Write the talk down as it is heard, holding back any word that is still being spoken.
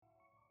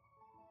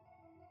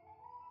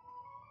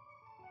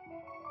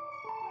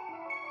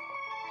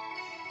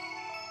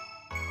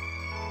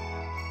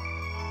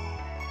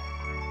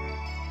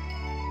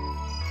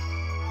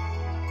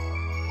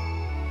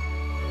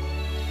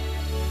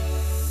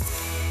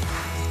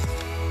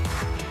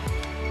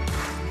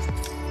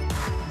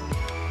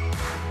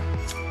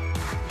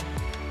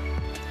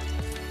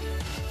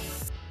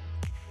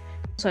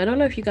So I don't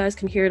know if you guys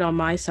can hear it on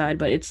my side,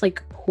 but it's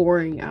like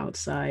pouring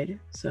outside.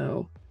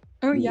 So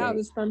Oh yeah, it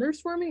was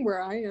thunderstorming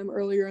where I am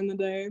earlier in the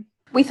day.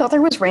 We thought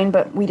there was rain,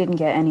 but we didn't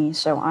get any,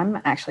 so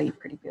I'm actually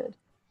pretty good.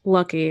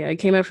 lucky. I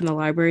came out from the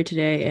library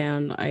today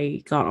and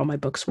I got all my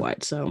books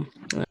wet. So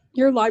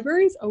Your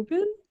library's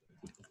open?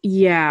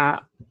 yeah,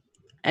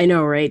 I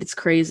know, right? It's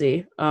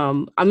crazy.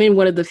 I'm in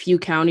one of the few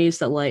counties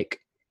that like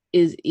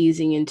is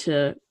easing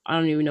into, I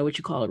don't even know what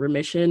you call it,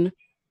 remission.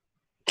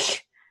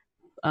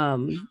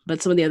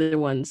 But some of the other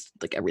ones,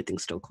 like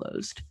everything's still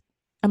closed.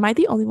 Am I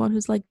the only one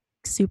who's like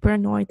super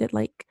annoyed that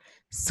like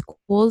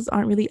schools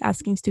aren't really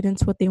asking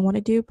students what they want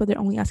to do, but they're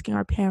only asking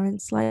our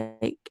parents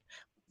like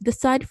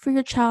decide for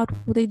your child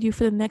what they do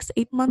for the next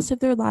 8 months of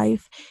their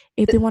life,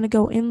 if they want to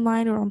go in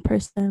line or on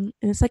person,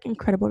 and it's like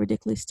incredible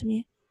ridiculous to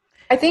me.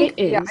 I think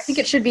I think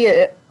it should be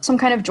some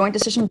kind of joint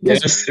decision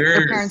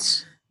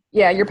because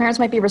your parents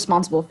might be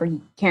responsible for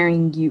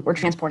carrying you or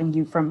transporting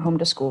you from home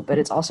to school, but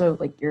it's also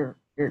like your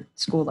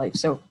school life.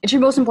 So it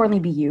should most importantly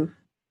be you.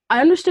 I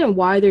understand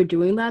why they're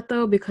doing that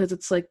though, because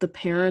it's like the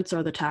parents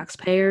are the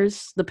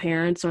taxpayers. The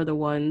parents are the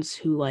ones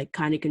who like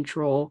kind of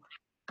control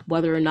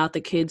whether or not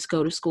the kids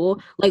go to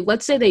school. Like,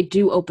 let's say they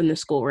do open the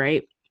school,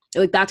 right?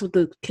 Like, that's what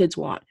the kids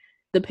want.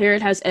 The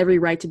parent has every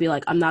right to be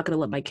like, I'm not going to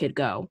let my kid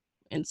go.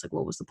 And it's like,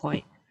 what was the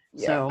point?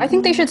 Yeah. So I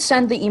think they should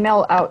send the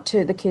email out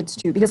to the kids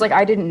too, because like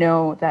I didn't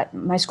know that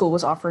my school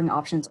was offering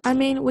options. I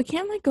mean, we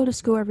can't like go to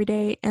school every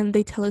day and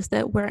they tell us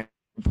that we're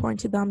important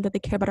to them, that they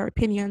care about our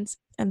opinions,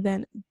 and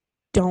then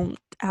don't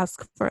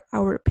ask for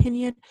our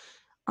opinion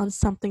on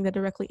something that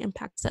directly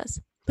impacts us.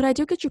 But I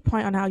do get your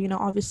point on how,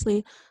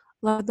 obviously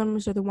a lot of them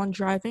are the one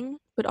driving,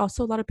 but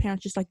also a lot of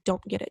parents just like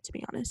don't get it, to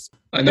be honest.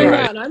 I know,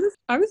 right? And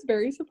I was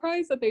very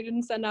surprised that they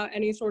didn't send out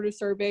any sort of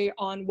survey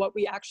on what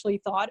we actually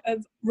thought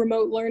of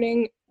remote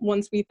learning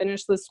once we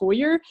finished the school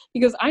year,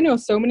 because I know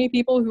so many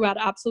people who had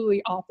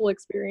absolutely awful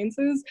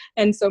experiences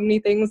and so many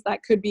things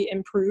that could be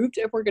improved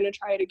if we're going to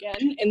try it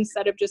again,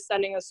 instead of just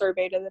sending a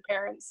survey to the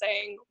parents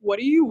saying, what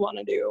do you want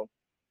to do?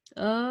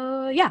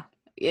 yeah.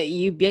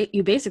 You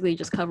basically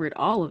just covered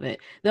all of it.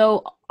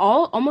 Though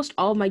almost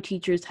all of my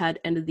teachers had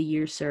end of the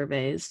year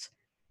surveys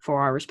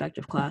for our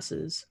respective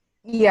classes.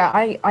 Yeah,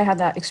 I had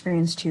that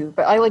experience too,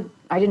 but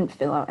I didn't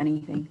fill out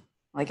anything.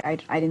 Like I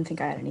didn't think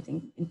I had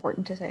anything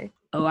important to say.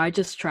 Oh, I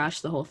just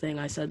trashed the whole thing.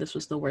 I said this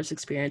was the worst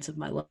experience of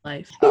my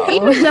life. Oh.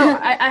 Even though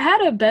I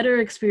had a better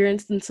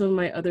experience than some of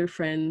my other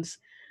friends.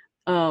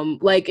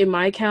 Like in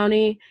my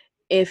county,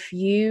 if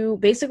you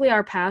basically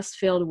our past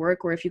failed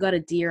work, or if you got a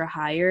D or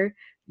higher,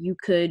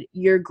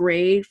 your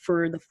grade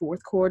for the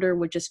fourth quarter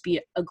would just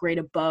be a grade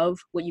above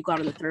what you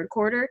got in the third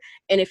quarter.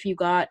 And if you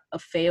got a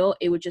fail,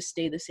 it would just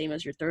stay the same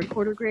as your third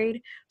quarter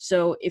grade.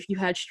 So if you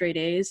had straight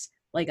A's,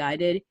 like I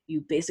did,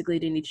 you basically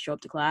didn't need to show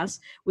up to class,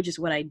 which is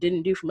what I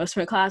didn't do for most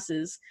of my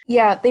classes.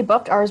 Yeah, they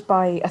bumped ours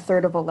by a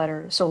third of a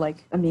letter, so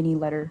like a mini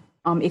letter.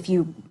 If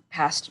you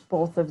passed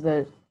both of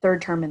the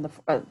third term in the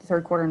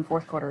third quarter and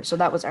fourth quarter, so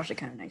that was actually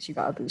kind of nice. You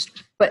got a boost,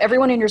 but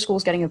everyone in your school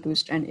is getting a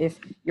boost. And if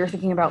you're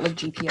thinking about like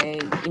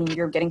GPA, and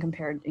you're getting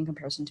compared in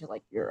comparison to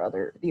like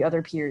the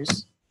other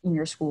peers in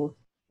your school.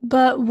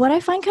 But what I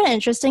find kind of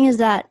interesting is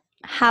that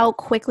how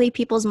quickly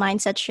people's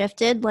mindset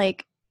shifted.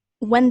 Like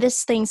when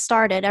this thing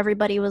started,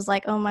 everybody was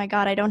like, oh my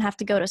God, I don't have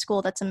to go to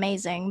school. That's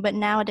amazing. But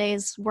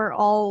nowadays we're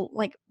all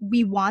like,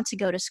 we want to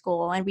go to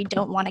school and we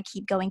don't want to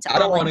keep going to I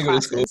don't want to go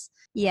to school.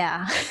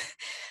 Yeah.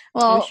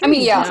 Well, I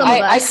mean, yeah,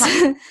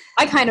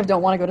 I kind of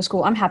don't want to go to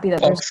school. I'm happy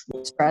that there's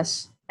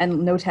stress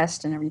and no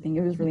tests and everything.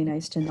 It was really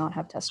nice to not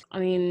have tests. I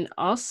mean,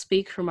 I'll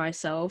speak for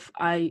myself.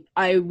 I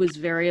was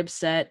very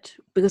upset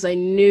because I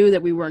knew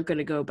that we weren't going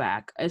to go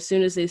back. As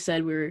soon as they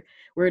said we're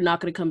not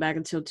going to come back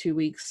until 2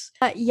 weeks.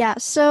 Yeah,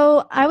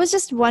 so I was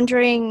just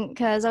wondering,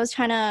 because I was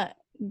trying to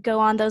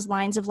go on those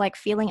lines of like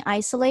feeling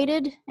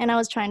isolated, and I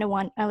was trying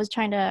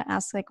to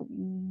ask like,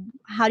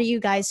 how do you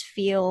guys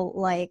feel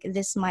like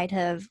this might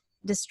have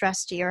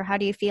distressed you, or how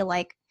do you feel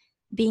like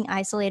being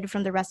isolated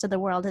from the rest of the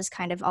world has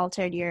kind of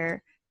altered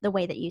the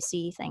way that you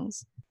see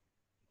things?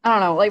 I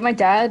don't know, like my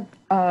dad,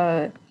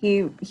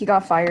 he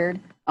got fired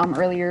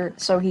earlier,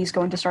 so he's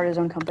going to start his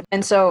own company.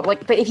 And so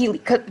like, but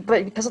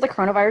because of the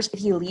coronavirus, if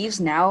he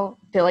leaves now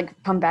to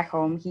like come back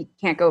home, he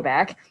can't go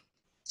back.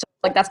 So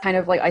like that's kind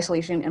of like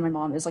isolation. And my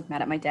mom is like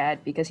mad at my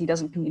dad because he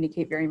doesn't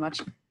communicate very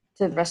much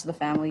to the rest of the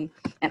family,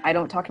 and I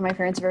don't talk to my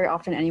parents very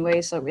often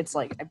anyway, so it's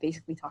like I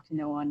basically talk to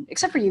no one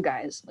except for you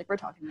guys. Like we're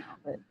talking now,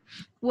 but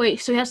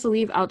wait, so he has to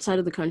leave outside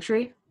of the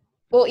country?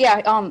 Well, yeah,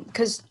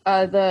 because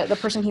the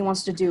person he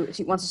wants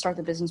to start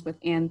the business with,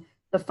 and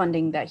the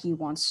funding that he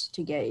wants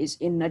to get is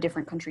in a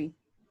different country,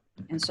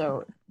 and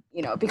so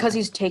because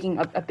he's taking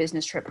a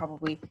business trip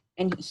probably,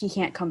 and he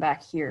can't come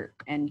back here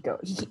and go.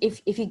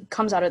 If he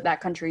comes out of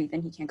that country,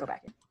 then he can't go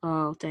back in.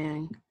 Oh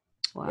dang!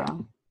 Wow. Yeah.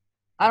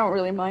 I don't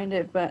really mind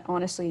it, but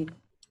honestly,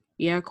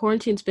 yeah,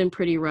 quarantine's been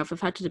pretty rough.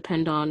 I've had to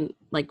depend on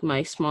like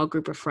my small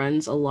group of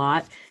friends a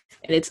lot,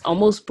 and it's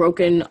almost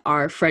broken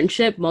our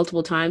friendship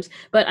multiple times.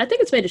 But I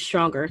think it's made it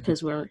stronger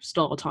because we're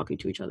still all talking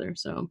to each other.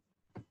 So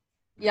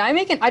Yeah,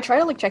 I try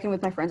to like check in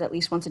with my friends at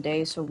least once a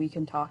day so we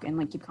can talk and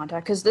like keep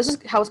contact because this is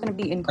how it's gonna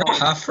be in I don't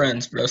college. have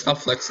friends, bro. Stop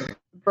flexing.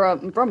 For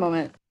a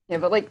moment. Yeah,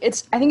 but like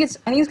I think it's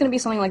gonna be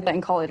something like that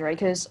in college, right?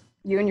 Because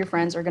you and your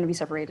friends are gonna be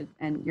separated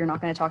and you're not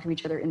gonna talk to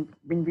each other in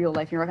real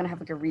life. You're not gonna have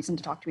like a reason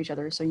to talk to each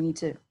other, so you need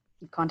to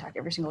keep contact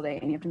every single day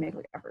and you have to make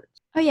like efforts.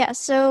 Oh, yeah.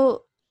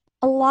 So,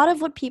 a lot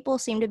of what people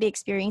seem to be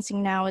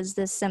experiencing now is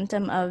this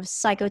symptom of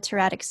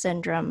psychoterratic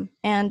syndrome.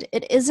 And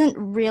it isn't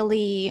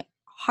really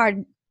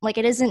hard, like,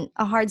 it isn't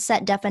a hard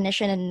set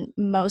definition in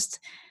most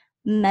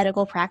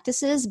medical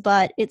practices,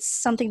 but it's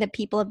something that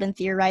people have been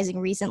theorizing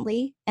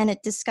recently. And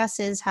it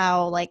discusses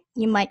how, like,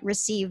 you might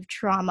receive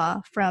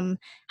trauma from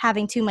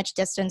having too much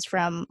distance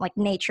from, like,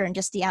 nature and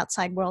just the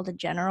outside world in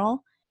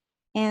general.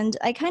 And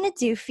I kind of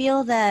do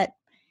feel that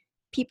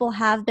people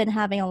have been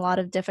having a lot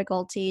of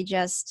difficulty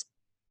just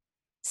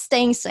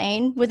staying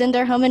sane within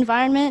their home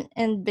environment,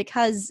 and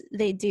because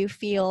they do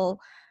feel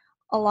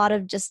a lot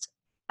of just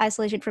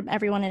isolation from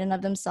everyone in and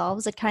of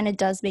themselves, it kind of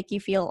does make you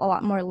feel a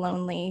lot more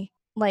lonely.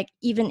 Like,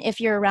 even if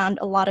you're around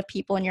a lot of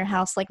people in your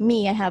house, like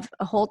me, I have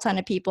a whole ton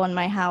of people in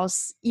my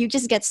house, you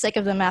just get sick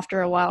of them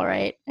after a while,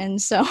 right? And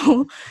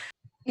so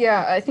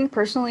Yeah, I think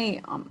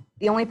personally,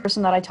 the only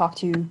person that I talk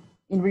to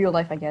in real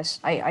life, I guess,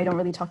 I don't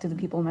really talk to the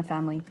people in my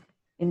family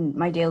in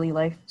my daily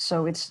life.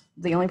 So it's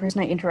the only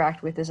person I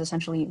interact with is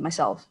essentially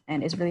myself.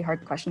 And it's really hard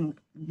to question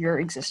your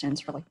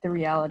existence or like the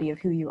reality of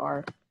who you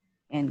are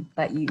and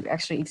that you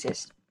actually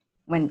exist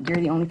when you're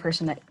the only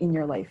person that in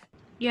your life.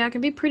 Yeah, it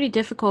can be pretty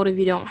difficult if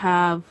you don't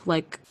have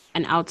like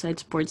an outside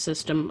support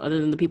system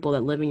other than the people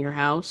that live in your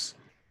house.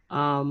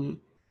 Um,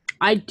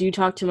 I do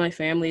talk to my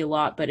family a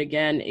lot, but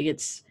again, it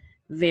gets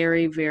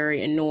very,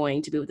 very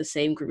annoying to be with the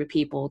same group of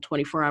people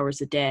 24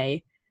 hours a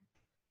day.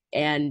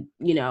 And,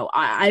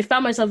 I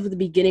found myself at the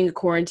beginning of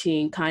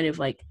quarantine kind of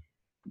like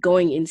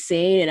going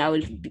insane, and I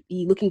would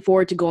be looking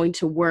forward to going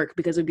to work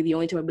because it would be the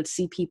only time I would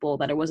see people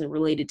that I wasn't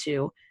related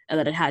to and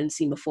that I hadn't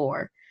seen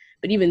before.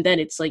 But even then,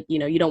 it's like,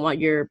 you don't want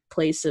your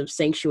place of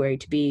sanctuary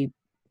to be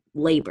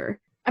labor.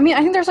 I mean,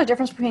 I think there's a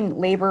difference between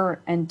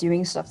labor and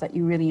doing stuff that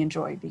you really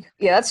enjoy.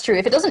 Yeah, that's true.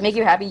 If it doesn't make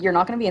you happy, you're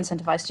not going to be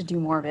incentivized to do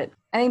more of it.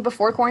 I think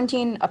before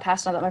quarantine, a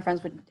pastime that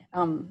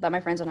my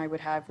friends and I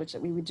would have, which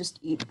we would just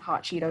eat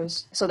hot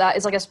Cheetos. So that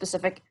is like a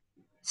specific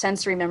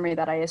sensory memory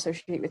that I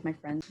associate with my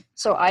friends.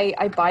 So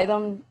I buy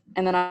them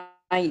and then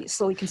I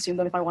slowly consume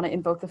them if I want to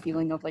invoke the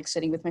feeling of like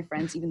sitting with my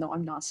friends, even though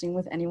I'm not sitting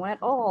with anyone at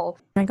all.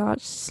 Oh my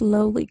gosh,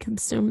 slowly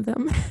consume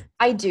them.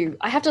 I do.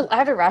 I have to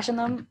ration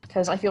them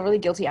because I feel really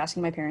guilty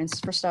asking my parents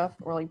for stuff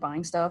or like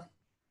buying stuff.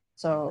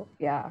 So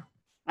yeah,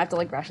 I have to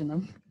like ration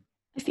them.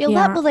 I feel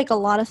Yeah. that with like a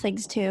lot of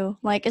things too,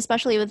 like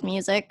especially with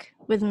music.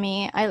 With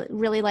me, I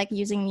really like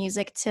using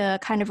music to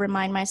kind of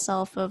remind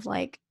myself of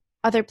like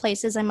other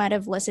places I might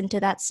have listened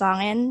to that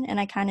song in, and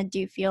I kind of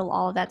do feel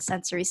all of that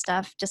sensory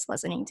stuff just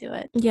listening to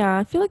it. Yeah,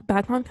 I feel like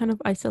background kind of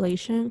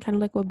isolation, kind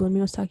of like what Bloomy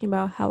was talking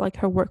about, how like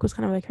her work was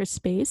kind of like her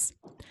space.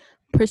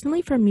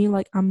 Personally, for me,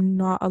 like I'm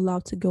not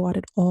allowed to go out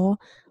at all,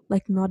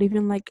 like not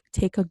even like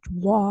take a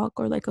walk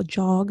or like a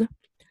jog.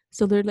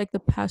 So they're like the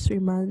past 3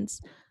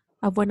 months,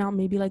 I've went out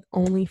maybe like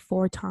only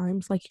 4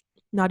 times, like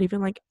not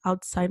even like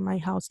outside my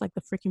house, like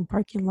the freaking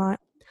parking lot.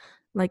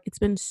 Like it's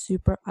been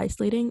super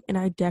isolating, and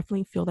I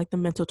definitely feel like the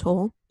mental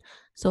toll.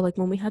 So like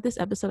when we had this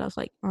episode, I was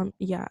like,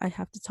 yeah, I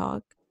have to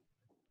talk.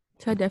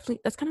 So I definitely,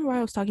 that's kind of why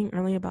I was talking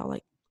earlier about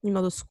like,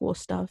 the school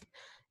stuff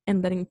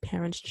and letting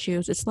parents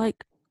choose. It's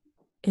like,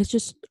 it's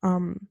just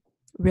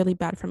really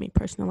bad for me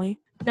personally.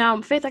 Now,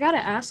 Faith, I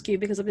gotta ask you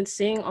because I've been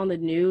seeing on the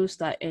news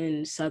that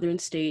in southern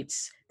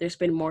states there's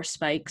been more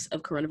spikes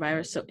of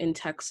coronavirus. So in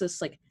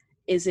Texas, like,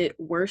 is it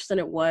worse than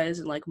it was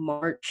in like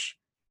March,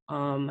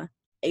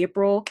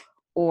 April,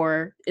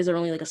 or is there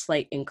only like a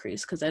slight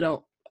increase? Because I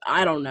don't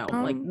know.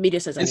 Like media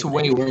says It's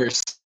anything. way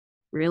worse.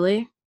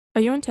 Really?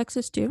 Are you in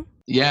Texas too?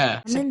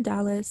 Yeah. I'm in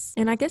Dallas,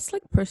 and I guess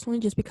like personally,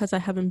 just because I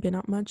haven't been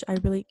out much, I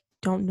really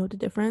don't know the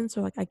difference,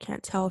 or like I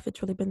can't tell if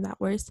it's really been that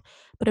worse.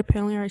 But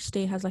apparently, our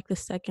state has like the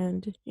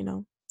second,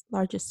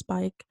 largest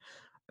spike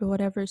or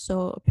whatever.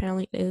 So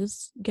apparently, it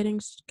is getting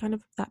kind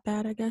of that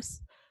bad, I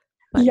guess.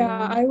 But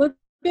Yeah, I live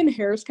in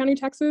Harris County,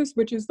 Texas,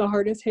 which is the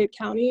hardest hit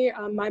county.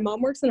 My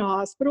mom works in a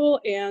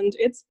hospital, and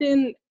it's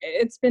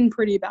been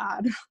pretty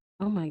bad.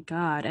 Oh my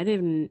God, I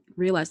didn't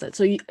realize that.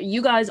 So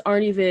you guys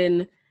aren't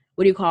even,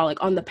 what do you call it,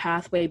 like on the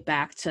pathway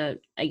back to,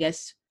 I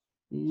guess,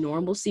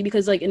 normalcy?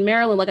 Because like in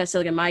Maryland, like I said,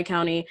 like in my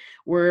county,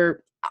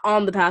 we're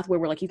on the pathway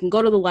where like you can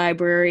go to the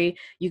library,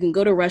 you can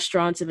go to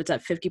restaurants if it's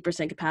at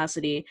 50%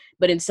 capacity,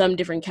 but in some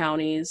different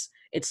counties,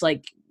 it's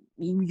like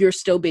you're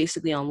still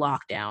basically on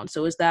lockdown.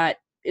 So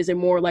is it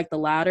more like the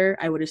latter,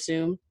 I would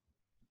assume?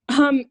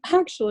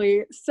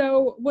 Actually,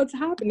 so what's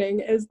happening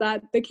is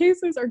that the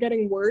cases are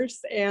getting worse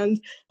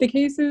and the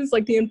cases,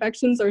 like the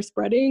infections are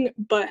spreading,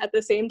 but at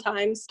the same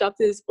time, stuff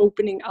is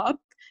opening up.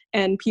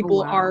 and people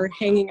wow. are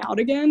hanging out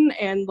again,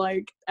 and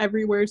like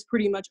everywhere's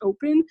pretty much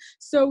open.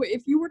 So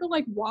if you were to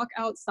like walk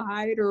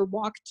outside or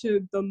walk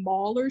to the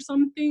mall or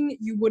something,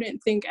 you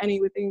wouldn't think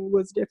anything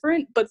was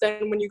different. But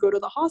then when you go to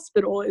the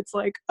hospital, it's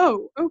like,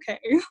 oh, okay.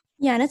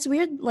 Yeah, and it's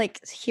weird like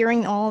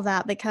hearing all of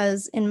that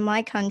because in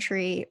my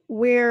country,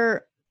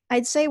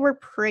 I'd say we're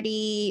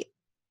pretty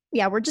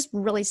we're just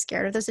really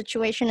scared of the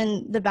situation,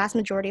 and the vast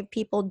majority of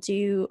people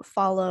do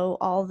follow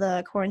all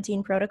the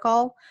quarantine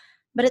protocol.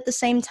 But at the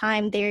same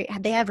time, they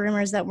have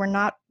rumors that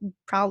we're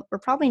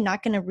probably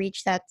not going to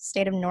reach that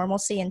state of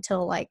normalcy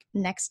until like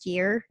next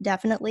year,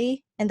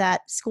 definitely, and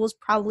that schools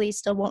probably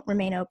still won't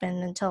remain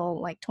open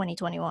until like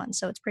 2021.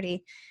 So it's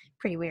pretty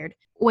weird.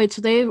 Wait,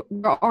 so they're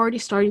already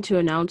starting to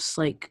announce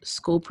like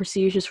school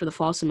procedures for the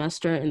fall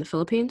semester in the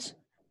Philippines?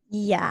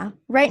 Yeah.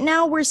 Right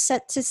now we're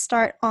set to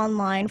start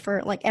online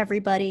for like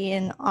everybody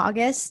in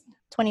August,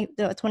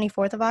 the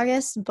 24th of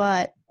August,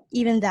 but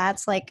even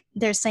that's like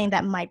they're saying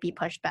that might be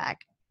pushed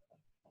back.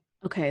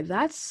 Okay,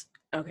 that's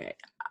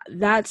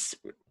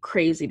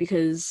crazy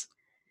because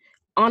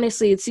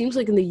honestly, it seems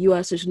like in the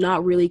US there's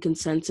not really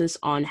consensus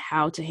on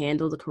how to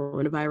handle the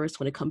coronavirus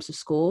when it comes to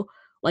school.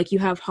 Like you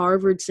have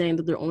Harvard saying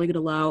that they're only going to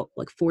allow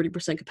like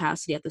 40%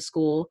 capacity at the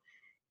school,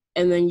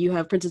 and then you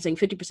have Princeton saying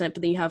 50%,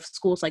 but then you have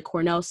schools like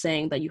Cornell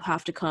saying that you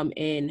have to come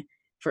in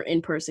for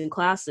in-person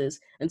classes,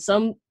 and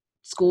some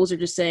schools are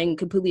just saying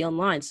completely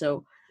online.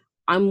 So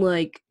I'm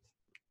like,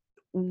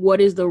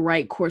 what is the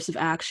right course of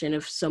action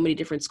if so many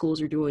different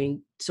schools are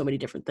doing so many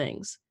different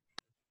things?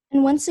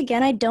 And once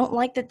again, I don't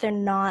like that they're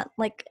not,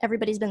 like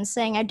everybody's been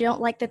saying, I don't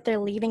like that they're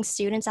leaving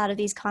students out of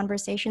these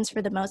conversations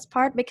for the most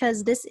part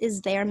because this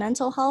is their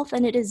mental health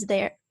and it is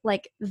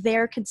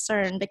their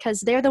concern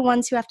because they're the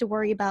ones who have to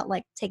worry about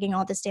like taking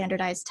all the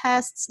standardized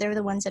tests. They're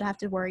the ones that have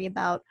to worry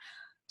about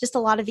just a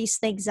lot of these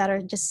things that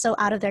are just so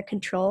out of their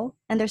control,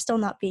 and they're still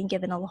not being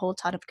given a whole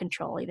ton of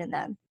control even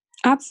then.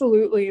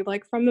 Absolutely.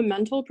 Like from the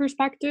mental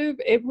perspective,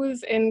 it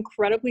was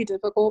incredibly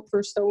difficult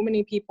for so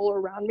many people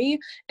around me.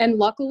 And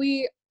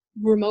luckily,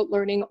 remote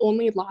learning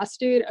only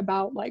lasted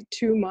about like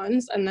 2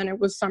 months, and then it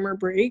was summer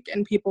break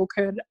and people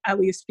could at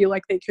least feel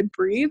like they could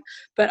breathe.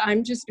 But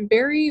I'm just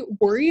very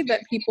worried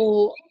that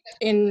people,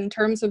 in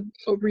terms of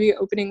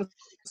reopening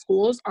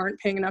schools, aren't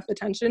paying enough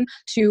attention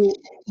to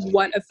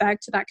what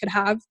effect that could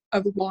have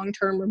of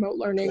long-term remote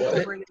learning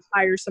over an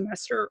entire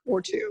semester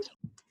or two.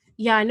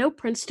 Yeah, I know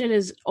Princeton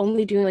is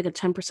only doing like a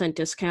 10%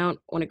 discount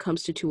when it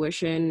comes to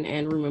tuition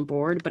and room and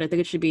board, but I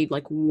think it should be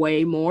like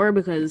way more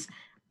because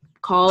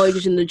college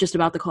isn't just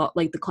about the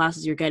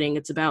classes you're getting.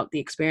 It's about the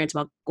experience,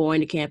 about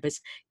going to campus,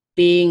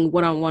 being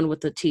one-on-one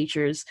with the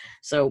teachers.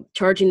 So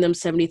charging them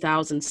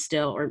 70,000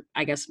 still, or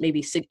I guess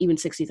maybe even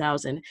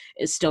 60,000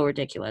 is still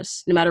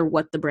ridiculous, no matter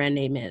what the brand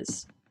name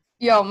is.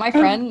 Yo, my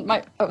friend,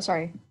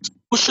 sorry.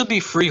 Who should be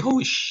free?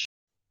 Holy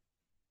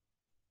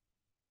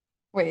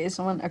Wait, is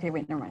someone? Okay,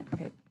 wait, never mind.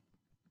 Okay.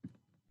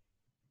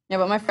 Yeah,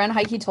 but my friend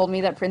Heike told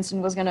me that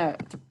Princeton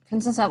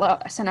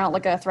sent out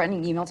like a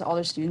threatening email to all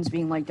their students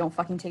being like, don't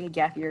fucking take a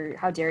gap year.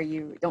 How dare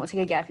you? Don't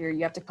take a gap year.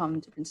 You have to come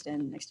to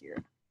Princeton next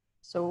year.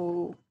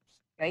 So,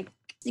 right?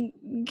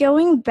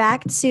 Going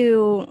back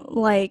to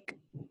like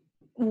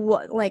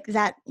what like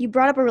that, you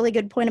brought up a really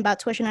good point about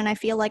tuition, and I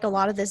feel like a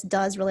lot of this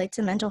does relate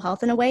to mental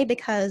health in a way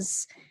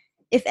because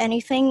if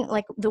anything,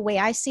 like the way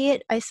I see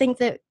it, I think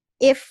that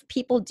if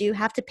people do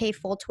have to pay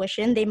full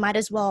tuition, they might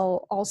as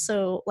well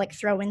also like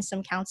throw in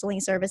some counseling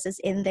services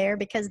in there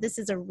because this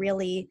is a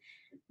really,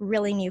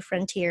 really new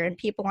frontier and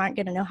people aren't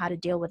going to know how to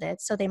deal with it.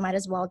 So they might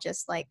as well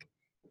just like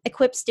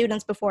equip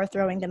students before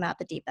throwing them at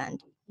the deep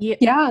end.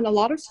 Yeah, and a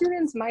lot of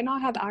students might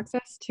not have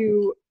access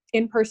to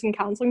in-person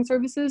counseling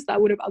services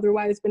that would have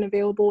otherwise been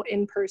available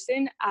in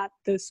person at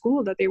the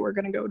school that they were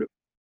going to go to.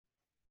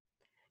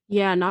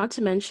 Yeah, not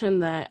to mention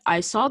that I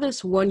saw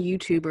this one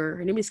YouTuber,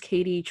 her name is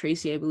Katie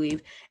Tracy, I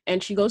believe,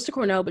 and she goes to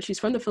Cornell, but she's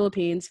from the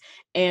Philippines,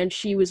 and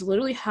she was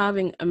literally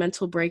having a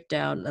mental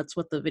breakdown. That's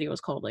what the video was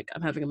called, like,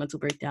 I'm having a mental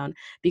breakdown,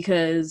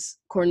 because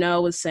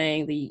Cornell was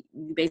saying that you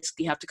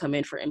basically have to come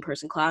in for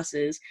in-person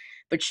classes,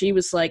 but she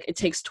was like, it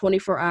takes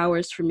 24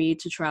 hours for me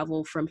to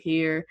travel from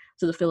here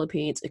to the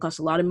Philippines. It costs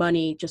a lot of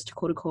money just to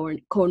go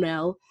to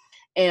Cornell,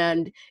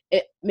 and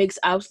it makes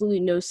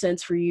absolutely no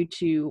sense for you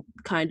to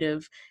kind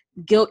of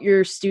guilt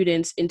your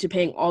students into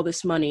paying all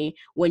this money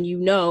when you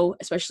know,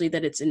 especially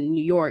that it's in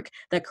New York,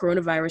 that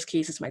coronavirus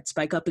cases might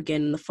spike up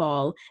again in the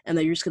fall and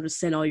that you're just going to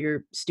send all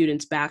your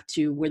students back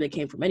to where they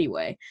came from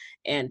anyway.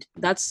 And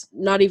that's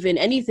not even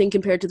anything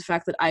compared to the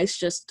fact that ICE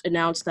just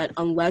announced that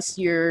unless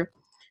your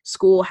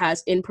school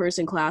has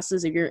in-person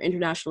classes, if you're an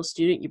international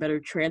student, you better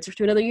transfer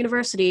to another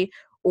university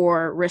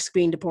or risk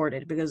being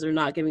deported because they're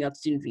not giving out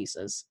student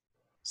visas.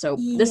 So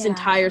this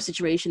entire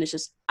situation is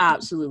just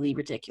absolutely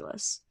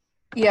ridiculous.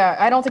 Yeah,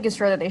 I don't think it's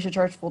fair that they should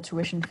charge full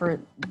tuition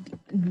for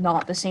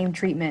not the same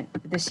treatment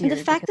this year. And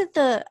the fact that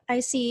the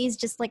ICE is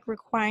just like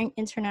requiring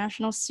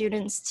international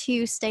students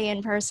to stay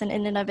in person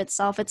in and of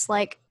itself, it's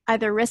like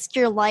either risk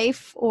your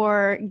life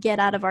or get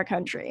out of our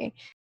country.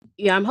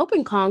 Yeah, I'm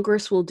hoping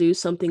Congress will do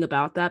something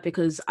about that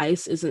because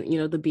ICE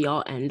isn't, the be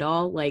all end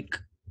all. Like,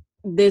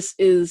 this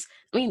is,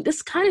 I mean,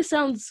 this kind of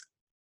sounds,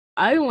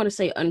 I don't want to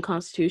say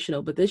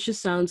unconstitutional, but this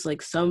just sounds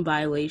like some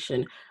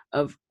violation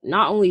of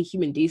not only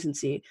human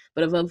decency,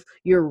 but of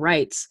your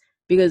rights,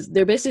 because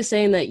they're basically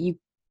saying that you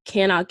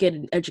cannot get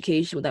an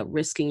education without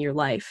risking your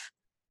life.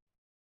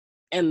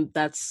 And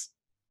that's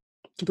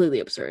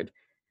completely absurd.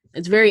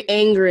 It's very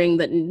angering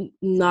that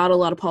not a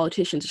lot of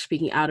politicians are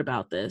speaking out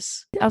about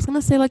this. I was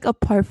gonna say, like,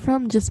 apart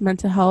from just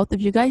mental health,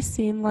 have you guys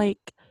seen like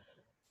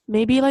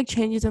maybe like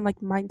changes in like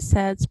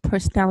mindsets,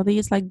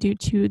 personalities, like due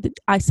to the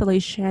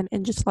isolation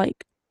and just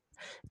like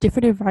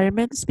different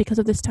environments because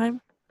of this time?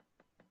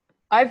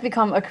 I've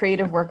become a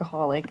creative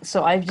workaholic,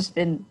 so I've just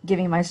been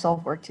giving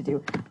myself work to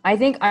do. I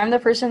think I'm the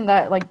person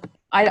that like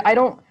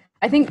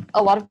I think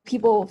a lot of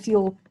people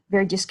feel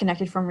very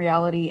disconnected from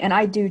reality, and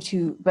I do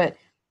too, but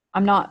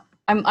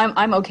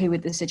I'm okay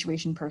with this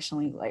situation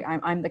personally. Like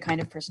I'm the kind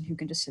of person who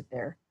can just sit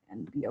there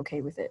and be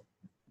okay with it.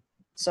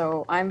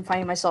 So I'm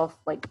finding myself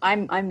like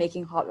I'm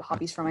making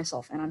hobbies for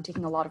myself, and I'm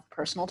taking a lot of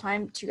personal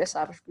time to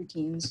establish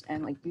routines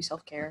and like do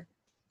self-care.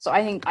 So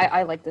I think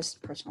I like this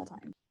personal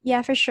time.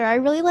 Yeah, for sure. I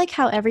really like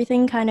how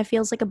everything kind of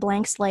feels like a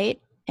blank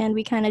slate, and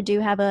we kind of do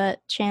have a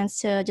chance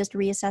to just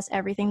reassess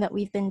everything that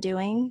we've been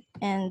doing.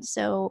 And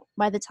so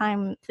by the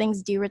time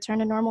things do return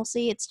to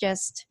normalcy, it's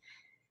just,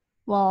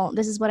 well,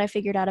 this is what I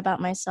figured out about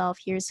myself.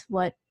 Here's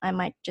what I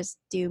might just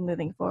do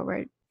moving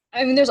forward.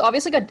 I mean, there's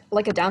obviously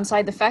a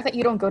downside. The fact that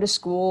you don't go to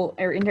school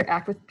or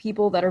interact with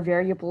people that are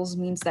variables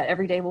means that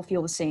every day will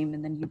feel the same,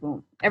 and then you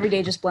won't. Every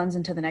day just blends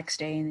into the next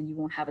day, and then you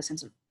won't have a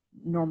sense of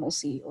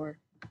normalcy or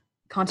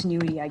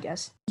continuity, I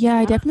guess. Yeah,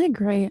 I definitely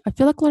agree. I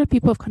feel like a lot of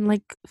people have kind of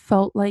like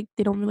felt like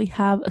they don't really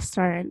have a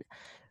certain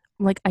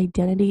like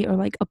identity or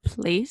like a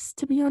place,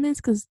 to be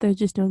honest, because they're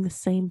just doing the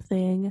same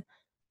thing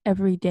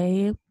every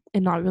day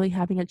and not really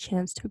having a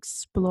chance to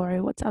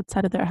explore what's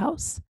outside of their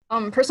house.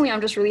 Personally,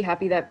 I'm just really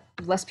happy that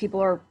less people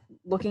are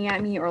looking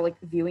at me or like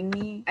viewing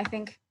me. I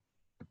think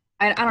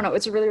I don't know.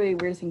 It's a really, really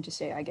weird thing to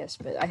say, I guess,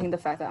 but I think the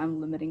fact that I'm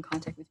limiting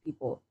contact with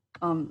people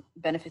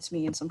benefits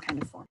me in some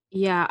kind of form.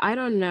 Yeah, I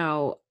don't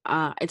know.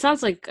 It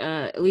sounds like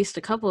at least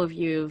a couple of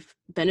you have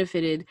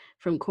benefited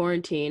from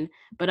quarantine,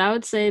 but I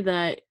would say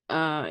that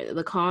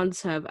the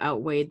cons have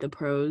outweighed the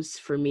pros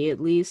for me at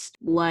least.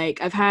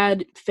 Like, I've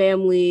had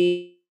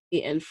family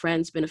and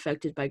friends been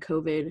affected by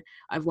COVID.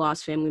 I've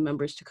lost family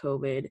members to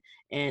COVID,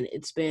 and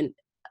it's been,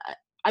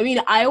 I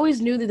mean, I always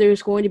knew that there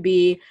was going to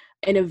be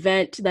an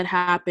event that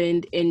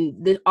happened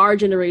in our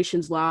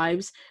generation's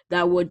lives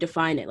that would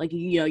define it. Like,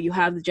 you know, you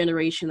have the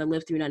generation that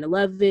lived through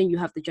 9/11, you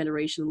have the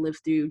generation that lived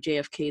through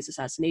JFK's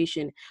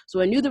assassination. So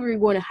I knew that we were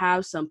going to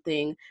have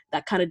something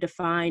that kind of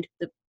defined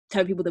the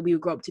type of people that we would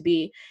grow up to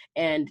be.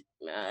 And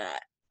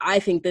I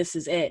think this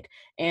is it.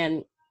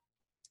 And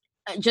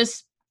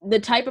just the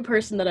type of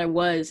person that I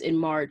was in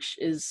March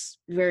is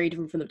very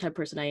different from the type of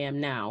person I am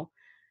now.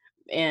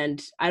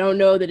 And I don't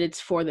know that it's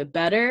for the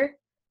better.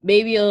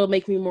 Maybe it'll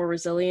make me more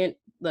resilient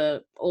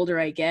the older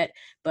I get,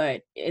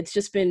 but it's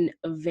just been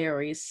a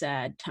very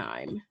sad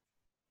time.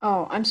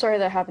 Oh, I'm sorry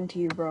that happened to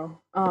you, bro.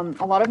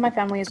 A lot of my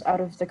family is out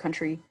of the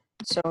country,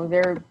 so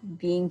they're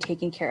being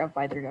taken care of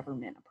by their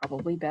government,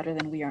 probably better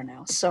than we are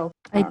now. So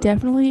I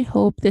definitely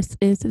hope this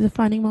is the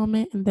defining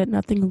moment and that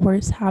nothing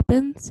worse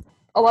happens.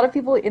 A lot of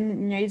people in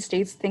the United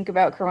States think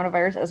about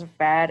coronavirus as a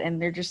fad, and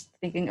they're just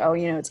thinking, oh,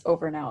 you know, it's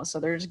over now. So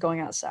they're just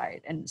going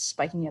outside and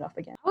spiking it up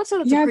again. I would say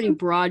that's a pretty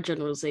broad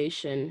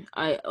generalization.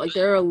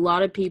 There are a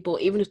lot of people,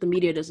 even if the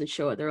media doesn't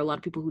show it, there are a lot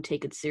of people who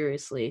take it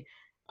seriously.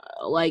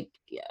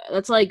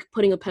 That's like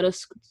putting a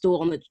pedestal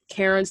on the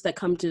Karens that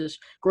come to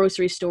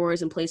grocery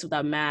stores and place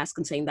without masks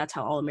and saying that's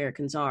how all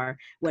Americans are,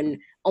 when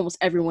almost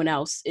everyone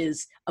else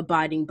is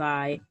abiding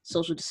by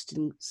social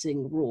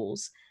distancing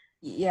rules.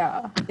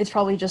 Yeah, it's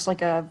probably just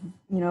like a,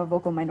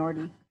 vocal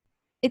minority.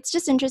 It's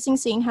just interesting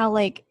seeing how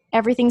like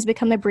everything's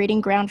become a breeding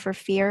ground for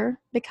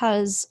fear,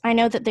 because I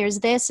know that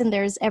there's this and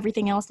there's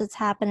everything else that's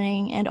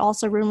happening, and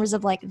also rumors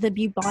of like the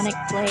bubonic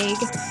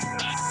plague.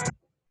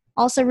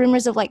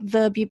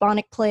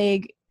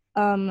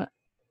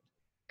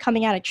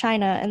 Coming out of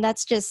China, and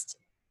that's just,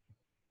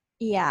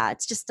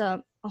 it's just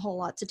a whole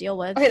lot to deal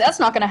with. Okay, that's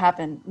not going to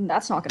happen.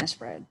 That's not going to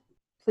spread.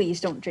 Please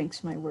don't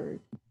jinx my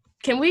word.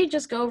 Can we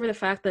just go over the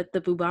fact that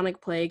the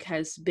bubonic plague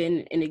has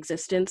been in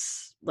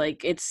existence?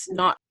 Like, it's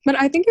not... But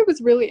I think it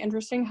was really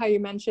interesting how you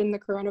mentioned the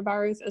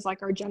coronavirus as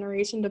like our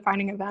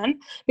generation-defining event,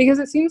 because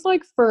it seems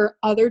like for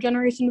other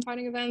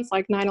generation-defining events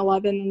like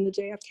 9/11 and the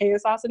JFK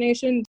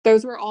assassination,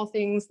 those were all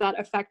things that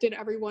affected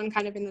everyone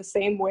kind of in the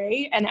same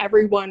way, and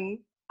everyone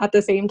at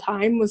the same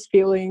time was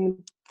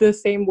feeling the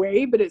same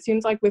way. But it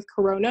seems like with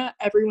corona,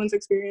 everyone's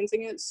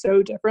experiencing it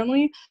so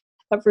differently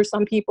that for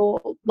some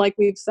people, like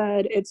we've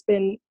said, it's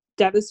been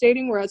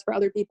devastating, whereas for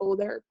other people,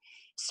 they're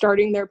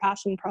starting their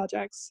passion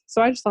projects.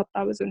 So I just thought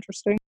that was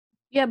interesting.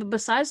 Yeah, but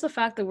besides the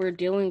fact that we're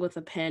dealing with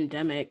a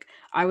pandemic,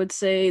 I would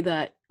say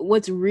that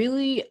what's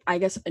really, I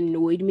guess,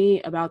 annoyed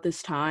me about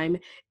this time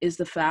is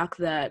the fact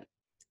that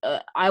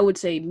I would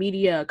say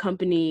media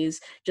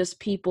companies, just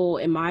people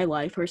in my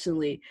life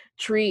personally,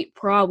 treat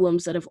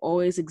problems that have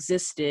always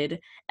existed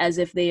as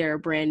if they are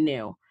brand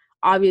new.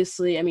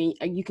 Obviously, I mean,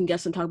 you can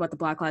guess and talk about the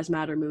Black Lives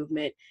Matter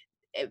movement.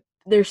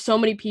 There's so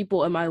many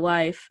people in my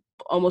life,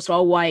 almost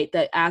all white,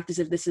 that act as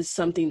if this is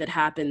something that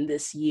happened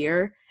this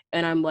year.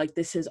 And I'm like,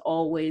 this has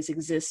always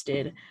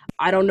existed.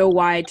 I don't know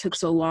why it took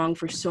so long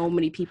for so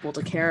many people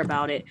to care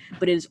about it,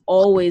 but it has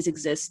always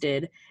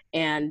existed.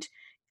 And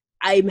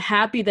I'm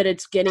happy that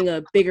it's getting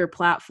a bigger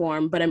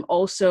platform, but I'm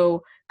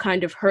also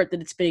kind of hurt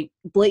that it's been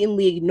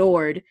blatantly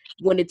ignored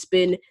when it's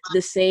been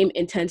the same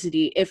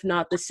intensity, if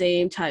not the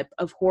same type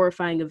of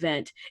horrifying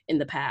event in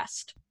the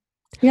past.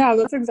 Yeah,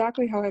 that's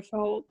exactly how I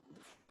felt.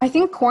 I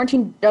think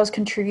quarantine does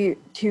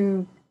contribute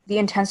to the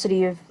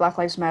intensity of Black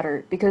Lives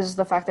Matter because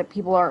the fact that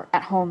people are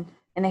at home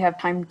and they have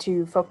time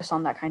to focus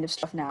on that kind of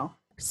stuff now.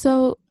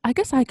 So I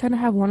guess I kind of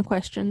have one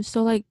question.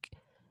 So like,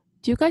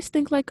 do you guys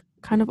think like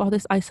kind of all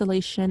this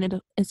isolation it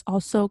is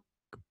also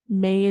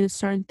made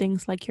certain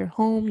things like your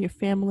home, your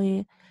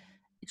family,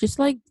 just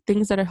like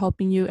things that are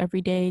helping you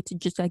every day to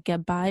just like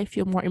get by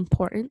feel more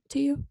important to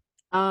you?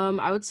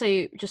 I would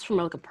say just from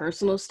like a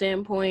personal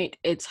standpoint,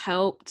 it's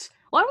helped.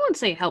 Well, I wouldn't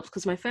say it helps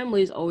because my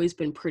family's always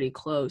been pretty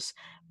close,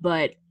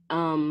 but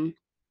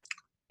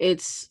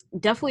it's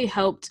definitely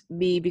helped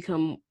me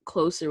become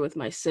closer with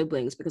my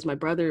siblings because my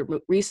brother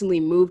recently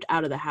moved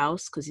out of the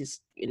house because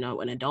he's,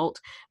 an adult.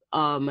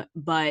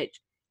 But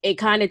it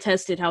kind of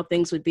tested how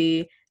things would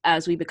be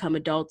as we become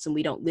adults and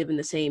we don't live in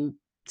the same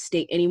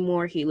state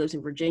anymore. He lives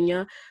in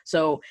Virginia.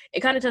 So it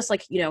kind of tests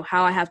like,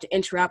 how I have to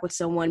interact with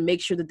someone,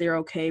 make sure that they're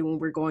okay when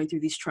we're going through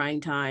these trying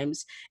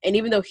times. And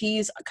even though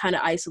he's kind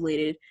of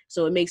isolated,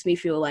 so it makes me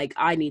feel like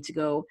I need to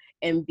go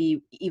and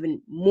be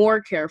even more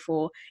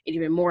careful and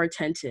even more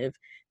attentive,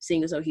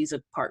 seeing as though he's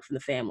apart from the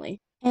family.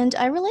 And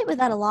I relate with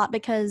that a lot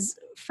because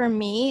for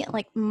me,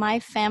 like my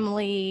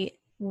family,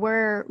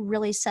 we're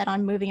really set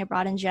on moving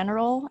abroad in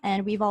general.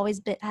 And we've always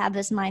had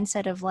this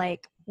mindset of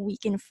like, we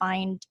can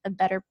find a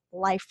better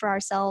life for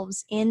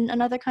ourselves in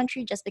another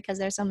country just because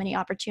there's so many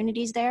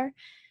opportunities there.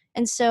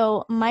 And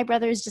so my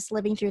brother is just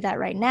living through that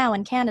right now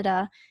in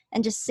Canada,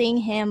 and just seeing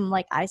him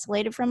like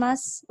isolated from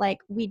us, like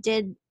we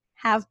did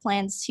have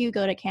plans to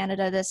go to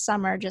Canada this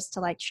summer just to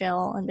like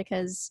chill, and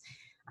because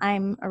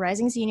I'm a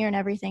rising senior and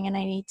everything and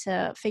I need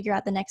to figure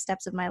out the next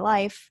steps of my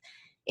life,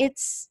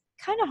 it's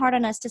kind of hard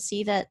on us to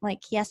see that like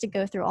he has to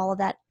go through all of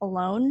that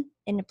alone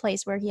in a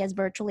place where he has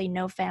virtually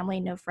no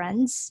family, no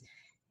friends.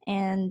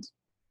 And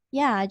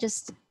yeah,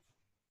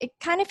 it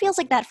kind of feels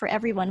like that for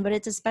everyone, but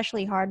it's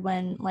especially hard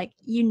when like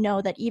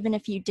that even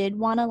if you did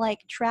want to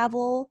like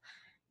travel,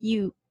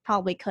 you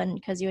probably couldn't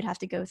because you would have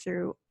to go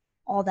through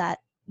all that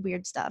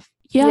weird stuff.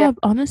 Yeah, Yeah. I've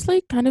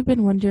honestly kind of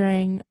been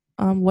wondering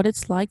what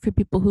it's like for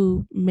people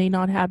who may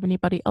not have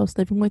anybody else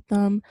living with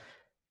them,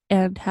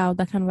 and how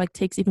that kind of like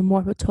takes even more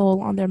of a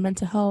toll on their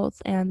mental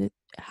health and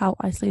how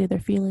isolated they're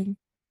feeling.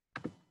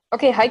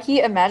 Okay, Heike,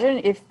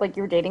 imagine if like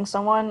you're dating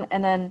someone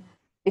and then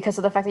because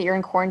of the fact that you're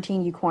in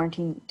quarantine, you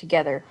quarantine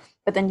together,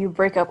 but then you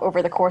break up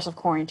over the course of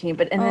quarantine.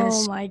 Then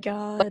Oh my like,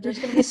 god. there's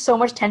gonna be so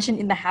much tension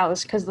in the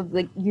house because of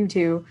like you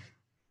two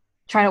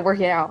trying to work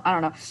it out. I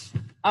don't know.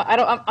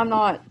 I'm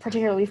not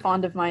particularly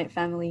fond of my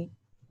family.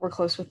 We're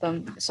close with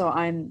them, so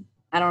I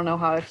don't know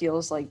how it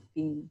feels like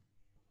being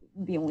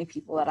the only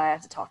people that I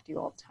have to talk to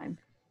all the time.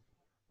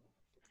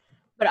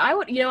 But I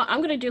would, I'm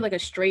going to do like a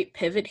straight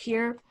pivot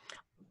here.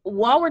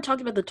 While we're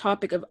talking about the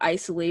topic of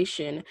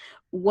isolation,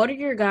 what are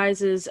your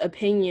guys'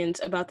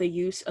 opinions about the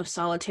use of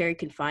solitary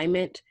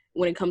confinement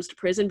when it comes to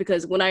prison?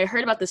 Because when I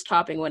heard about this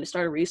topic, when I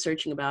started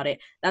researching about it,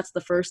 that's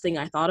the first thing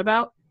I thought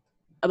about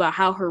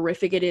how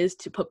horrific it is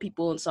to put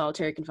people in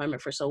solitary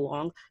confinement for so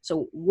long.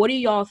 So what do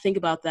y'all think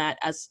about that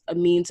as a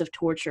means of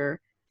torture,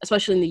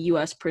 especially in the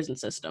U.S. prison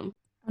system?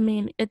 I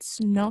mean,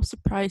 it's no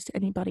surprise to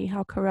anybody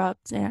how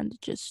corrupt and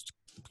just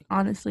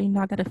honestly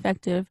not that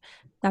effective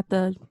that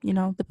the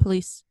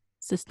police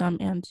system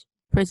and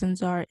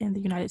prisons are in the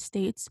United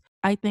States.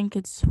 I think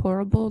it's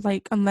horrible.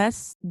 Like,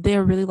 unless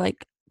they're really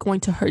like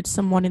going to hurt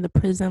someone in the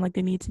prison, like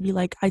they need to be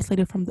like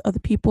isolated from the other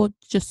people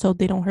just so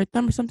they don't hurt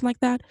them or something like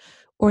that,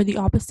 or the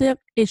opposite.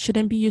 It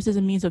shouldn't be used as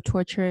a means of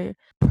torture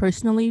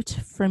personally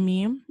for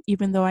me,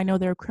 even though I know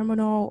they're a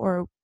criminal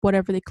or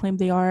whatever they claim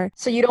they are.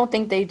 So you don't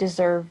think they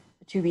deserve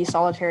to be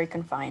solitary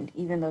confined,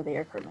 even though they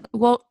are criminals?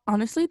 Well,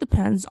 honestly, it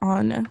depends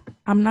on.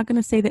 I'm not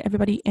gonna say that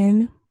everybody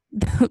in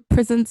the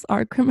prisons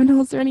are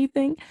criminals or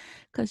anything,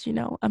 because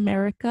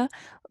America.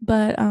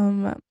 But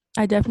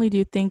I definitely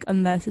do think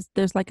unless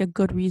there's like a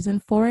good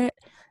reason for it,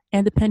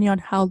 and depending on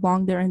how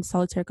long they're in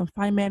solitary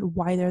confinement,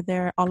 why they're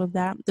there, all of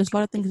that, there's a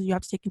lot of things that you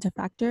have to take into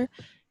factor.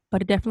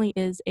 But it definitely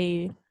is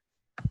a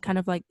kind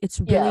of like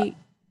it's really.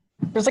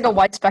 There's like a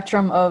wide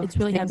spectrum of It's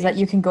really things heavy. that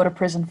you can go to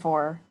prison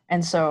for.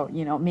 And so,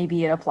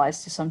 maybe it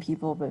applies to some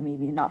people, but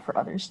maybe not for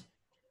others.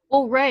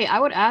 Well, Ray, I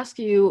would ask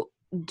you,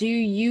 do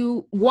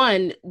you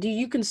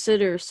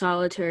consider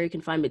solitary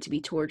confinement to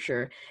be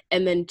torture?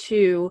 And then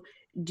two,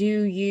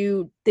 do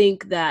you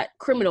think that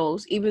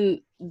criminals,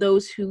 even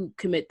those who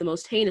commit the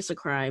most heinous of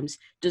crimes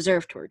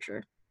deserve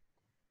torture?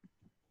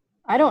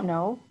 I don't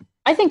know.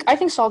 I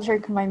think solitary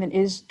confinement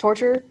is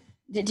torture.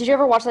 Did you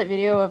ever watch that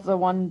video of the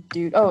one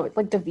dude? Oh,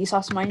 like the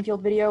Vsauce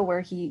minefield video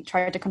where he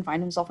tried to confine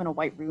himself in a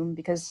white room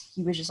because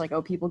he was just like,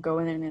 oh, people go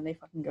in there and they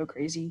fucking go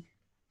crazy.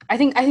 I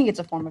think it's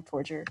a form of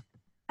torture.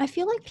 I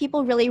feel like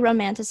people really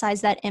romanticize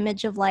that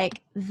image of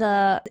like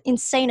the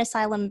insane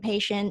asylum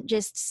patient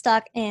just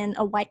stuck in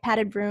a white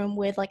padded room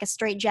with like a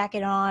straight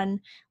jacket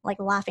on, like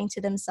laughing to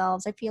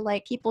themselves. I feel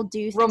like people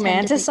do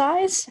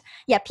Romanticize?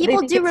 Yeah, people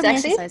think do it's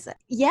sexy? romanticize it.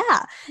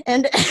 Yeah,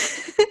 and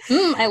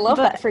I love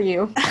But- that for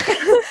you.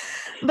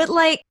 but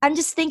like I'm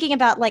just thinking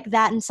about like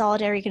that in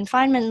solitary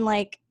confinement and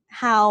like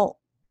how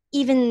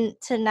even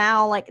to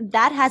now like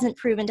that hasn't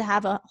proven to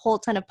have a whole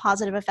ton of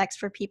positive effects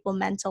for people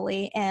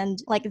mentally,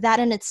 and like that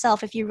in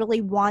itself, if you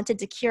really wanted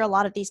to cure a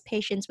lot of these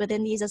patients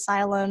within these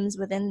asylums,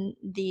 within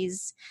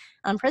these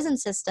prison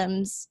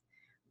systems,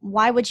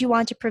 why would you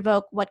want to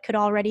provoke what could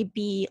already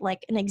be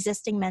like an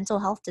existing mental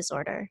health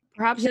disorder?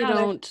 Perhaps they Yeah,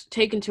 don't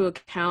take into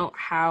account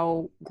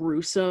how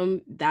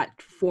gruesome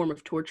that form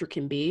of torture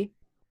can be,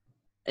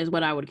 is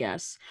what I would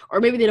guess. Or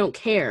maybe they don't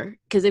care,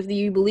 because if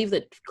you believe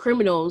that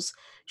criminals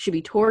should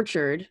be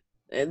tortured,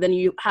 then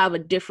you have a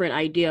different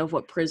idea of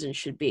what prison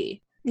should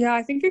be. Yeah,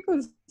 I think it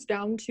goes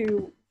down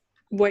to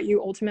what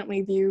you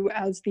ultimately view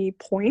as the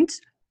point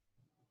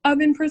of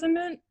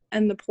imprisonment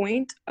and the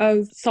point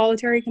of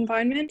solitary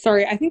confinement.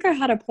 Sorry, I think I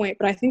had a point,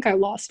 but I think I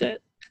lost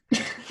it.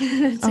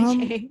 It's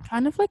okay.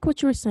 Kind of like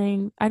what you were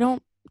saying. I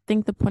don't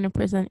think the point of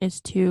prison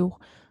is to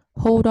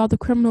hold all the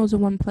criminals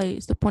in one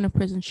place. The point of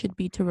prison should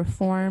be to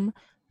reform,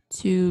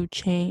 to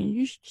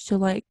change, to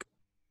like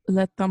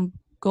let them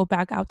go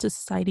back out to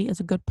society as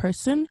a good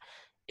person,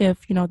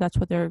 if that's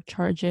what their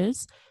charge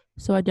is.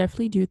 So I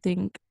definitely do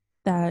think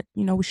that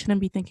we shouldn't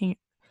be thinking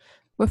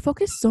we're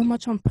focused so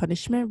much on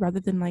punishment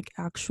rather than like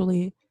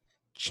actually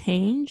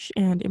change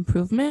and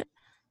improvement,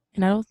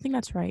 and I don't think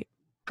that's right.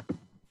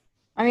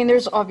 I mean,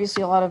 there's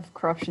obviously a lot of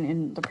corruption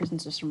in the prison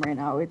system right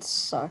now. It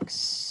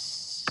sucks.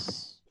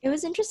 It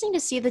was interesting to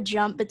see the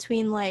jump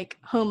between like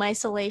home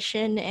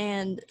isolation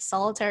and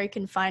solitary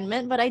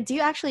confinement, but I do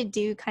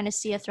kind of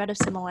see a thread of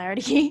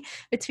similarity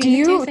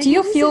between the two things. Do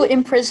you feel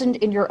imprisoned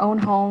in your own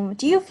home?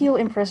 Do you feel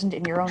imprisoned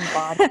in your own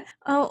body?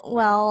 Oh,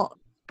 well,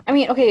 I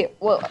mean, okay,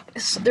 well,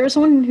 there was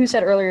someone who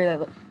said earlier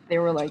that they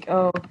were like,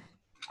 oh,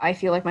 I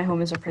feel like my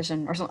home is a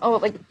prison or something. Oh,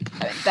 like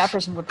that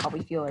person would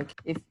probably feel like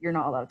if you're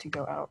not allowed to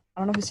go out.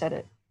 I don't know who said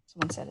it.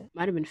 Someone said it.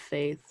 Might have been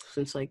Faith,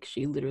 since like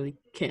she literally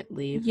can't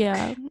leave.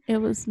 Yeah, it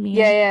was me.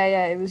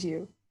 Yeah, it was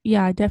you.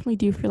 Yeah, I definitely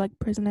do feel like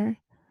prisoner.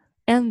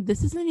 And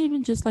this isn't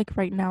even just like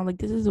right now. Like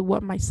this is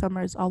what my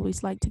summer is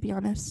always like, to be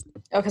honest.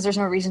 Oh, because there's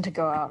no reason to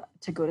go out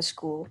to go to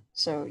school,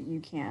 so you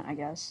can't, I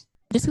guess.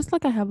 Just because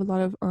like I have a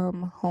lot of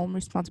home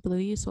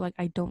responsibilities, so like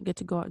I don't get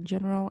to go out in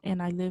general,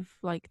 and I live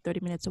like 30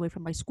 minutes away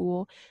from my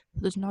school. So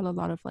there's not a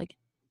lot of like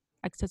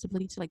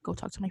accessibility to like go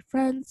talk to my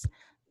friends,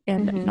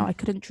 and I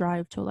couldn't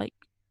drive till like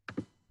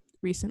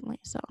recently.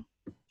 So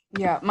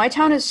yeah, my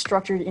town is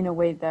structured in a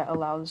way that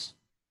allows,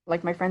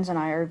 like, my friends and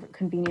I are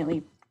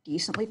conveniently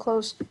decently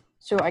close.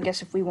 So I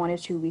guess if we wanted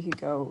to,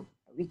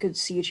 we could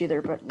see each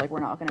other, but like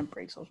we're not gonna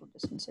break social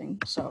distancing.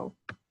 So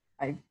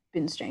I've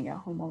been staying at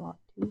home a lot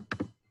too.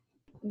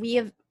 we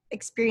have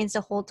experienced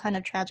a whole ton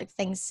of tragic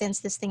things since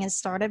this thing has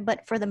started,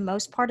 but for the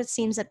most part, it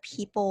seems that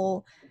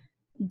people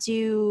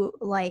do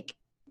like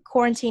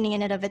quarantining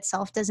in and of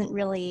itself doesn't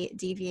really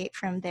deviate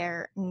from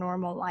their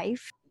normal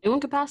life. In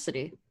what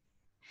capacity?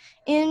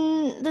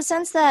 In the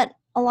sense that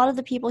a lot of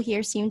the people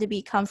here seem to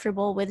be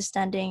comfortable with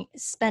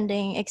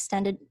spending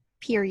extended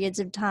periods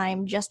of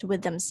time just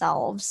with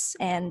themselves,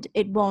 and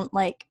it won't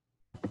like,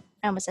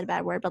 I almost said a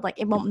bad word, but like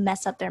it won't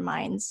mess up their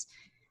minds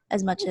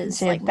as much as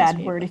Say like a bad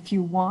word if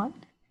you want.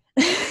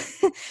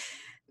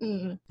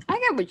 Mm. I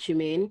get what you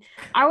mean.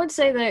 I would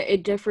say that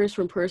it differs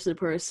from person to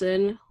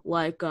person.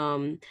 Like,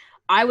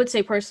 I would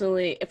say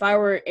personally, if I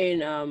were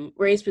in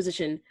Ray's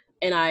position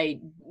and I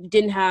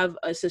didn't have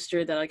a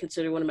sister that I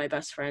consider one of my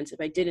best friends,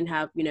 if I didn't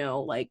have,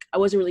 like, I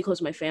wasn't really close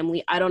to my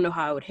family, I don't know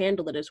how I would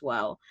handle it as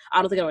well.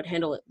 I don't think I would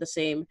handle it the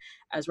same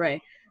as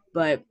Ray.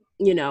 But,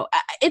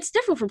 it's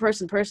different from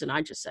person to person,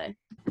 I'd just say.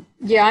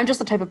 Yeah, I'm just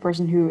the type of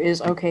person who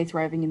is okay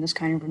thriving in this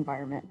kind of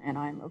environment, and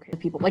I'm okay with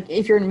people. Like,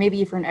 if you're an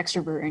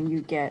extrovert and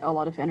you get a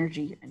lot of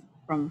energy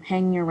from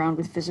hanging around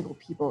with physical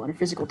people and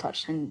physical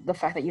touch, and the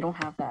fact that you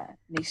don't have that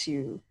makes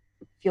you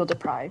feel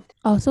deprived.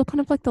 Also, kind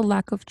of like the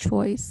lack of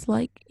choice.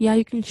 Like, yeah,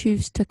 you can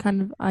choose to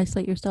kind of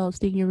isolate yourself,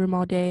 stay in your room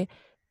all day,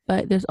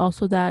 but there's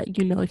also that,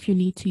 if you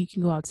need to, you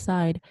can go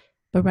outside.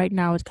 But right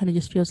now, it kind of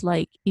just feels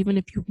like even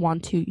if you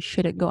want to, you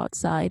shouldn't go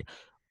outside.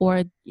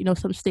 Or,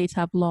 some states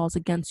have laws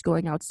against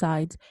going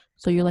outside.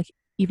 So you're like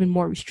even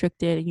more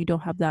restricted and you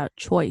don't have that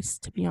choice,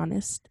 to be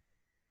honest.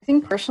 I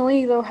think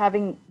personally, though,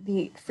 having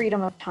the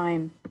freedom of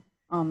time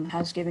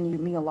has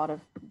given me a lot of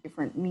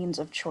different means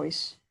of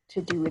choice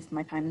to do with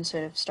my time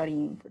instead of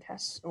studying for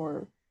tests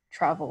or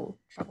travel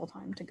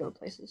time to go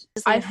places.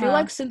 I feel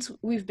like since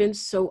we've been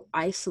so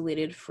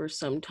isolated for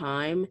some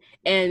time,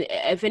 and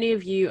if any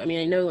of you, I mean,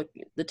 I know like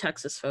the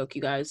Texas folk,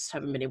 you guys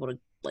haven't been able to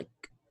like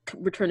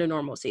return to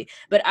normalcy,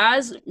 but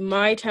as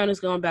my town has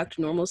gone back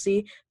to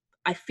normalcy,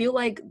 I feel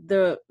like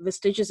the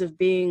vestiges of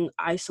being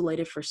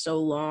isolated for so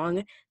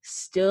long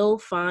still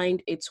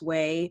find its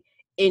way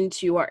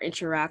into our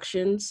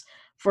interactions.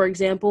 For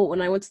example,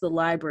 when I went to the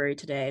library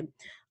today,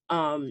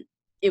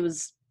 it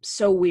was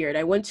so weird.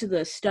 I went to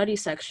the study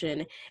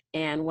section,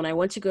 and when I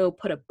went to go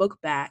put a book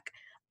back,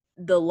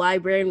 the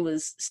librarian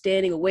was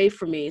standing away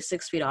from me,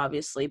 6 feet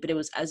obviously, but it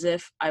was as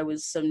if I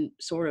was some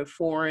sort of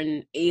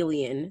foreign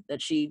alien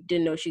that she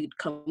didn't know she could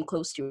come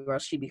close to or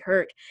else she'd be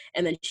hurt.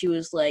 And then she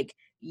was like,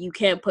 you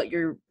can't put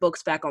your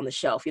books back on the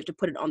shelf. You have to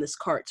put it on this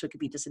cart so it could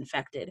be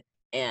disinfected.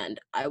 And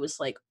I was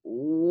like,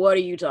 what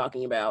are you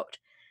talking about?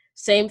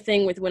 Same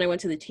thing with when I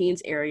went to the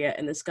teens area,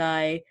 and this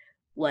guy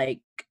like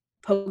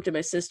poked at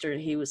my sister,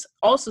 and he was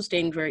also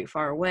staying very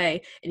far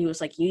away, and he was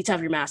like, you need to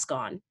have your mask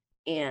on.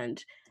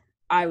 And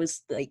I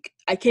was like,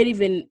 I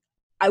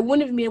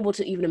wouldn't have been able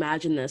to even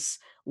imagine this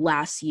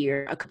last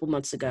year, a couple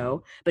months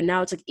ago. But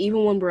now it's like,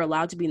 even when we're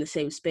allowed to be in the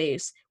same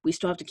space, we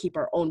still have to keep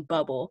our own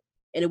bubble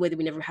in a way that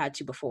we never had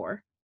to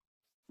before.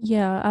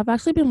 Yeah, I've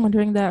actually been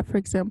wondering that, for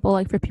example,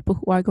 like for people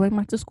who are going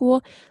back to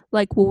school,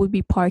 like will we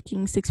be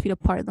parking 6 feet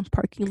apart in the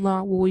parking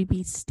lot? Will we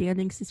be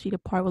standing 6 feet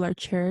apart? Will our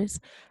chairs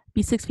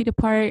be 6 feet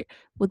apart?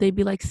 Will they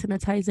be like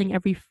sanitizing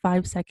every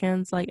 5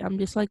 seconds? Like I'm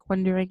just like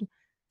wondering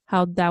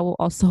how that will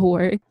also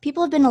work.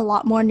 People have been a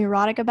lot more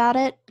neurotic about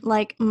it.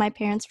 Like my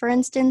parents, for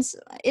instance,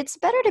 it's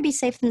better to be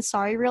safe than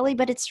sorry, really,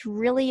 but it's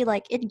really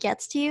like it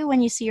gets to you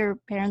when you see your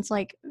parents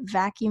like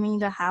vacuuming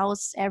the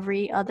house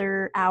every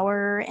other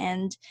hour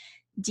and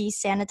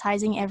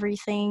desanitizing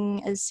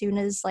everything as soon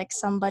as like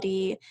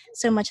somebody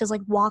so much as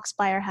like walks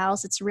by our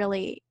house. It's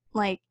really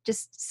like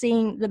just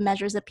seeing the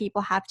measures that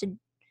people have to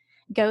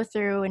go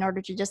through in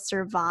order to just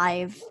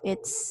survive.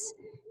 It's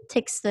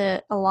takes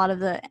a lot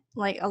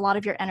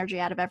of your energy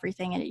out of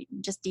everything, and it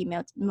just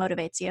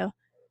demotivates you.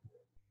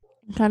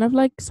 Kind of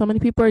like so many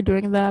people are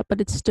doing that, but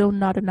it's still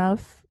not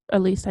enough.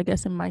 At least I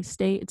guess in my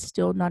state, it's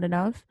still not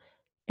enough.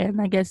 And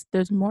I guess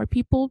there's more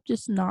people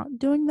just not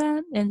doing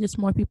that and just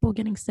more people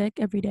getting sick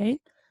every day.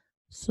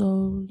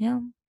 So yeah,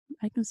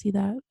 I can see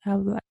that,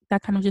 how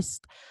that kind of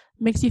just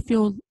makes you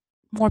feel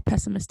more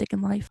pessimistic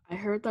in life. I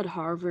heard that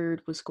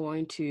Harvard was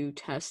going to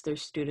test their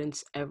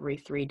students every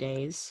 3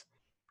 days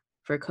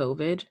for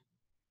COVID.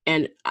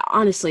 And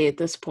honestly, at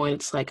this point,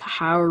 it's like,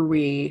 how are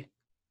we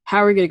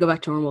going to go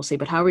back to normalcy?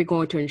 But how are we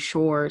going to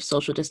ensure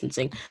social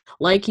distancing?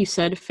 Like you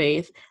said,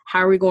 Faith, how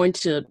are we going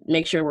to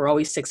make sure we're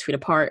always 6 feet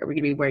apart? Are we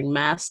going to be wearing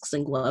masks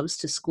and gloves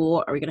to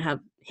school? Are we going to have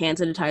hand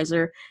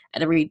sanitizer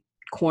at every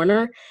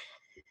corner?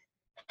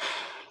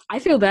 I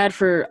feel bad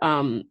for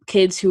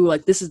kids who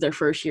like this is their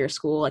first year of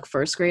school, like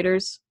first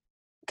graders,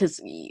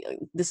 because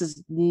this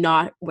is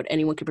not what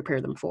anyone could prepare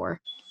them for.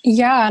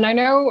 Yeah, and I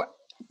know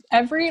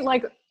I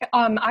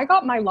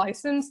got my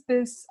license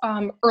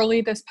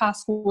early this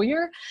past school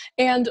year,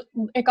 and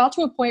it got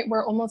to a point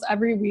where almost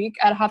every week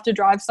I'd have to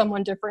drive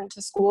someone different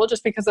to school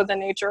just because of the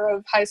nature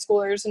of high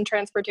schoolers and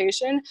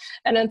transportation.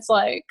 And it's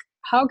like,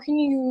 how can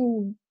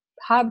you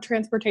have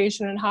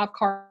transportation and have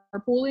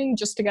carpooling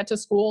just to get to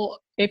school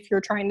if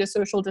you're trying to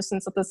social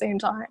distance at the same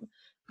time?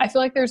 I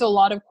feel like there's a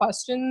lot of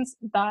questions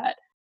that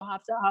we'll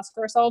have to ask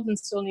ourselves and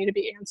still need to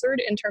be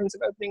answered in terms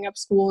of opening up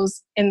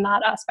schools in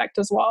that aspect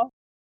as well.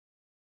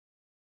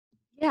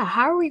 Yeah,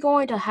 how are we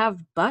going to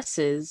have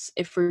buses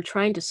if we're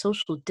trying to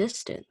social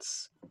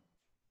distance?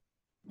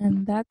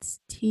 And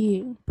that's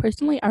tea.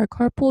 Personally, our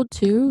carpool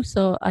too,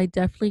 so I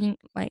definitely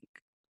like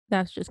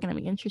that's just gonna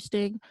be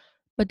interesting.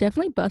 But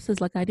definitely buses,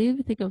 like I didn't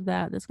even think of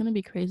that. That's gonna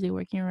be crazy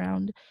working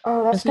around,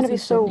 Oh, that's especially gonna be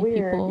since so so many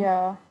weird. people.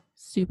 Yeah.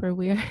 Super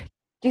weird.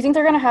 Do you think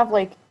they're gonna have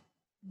like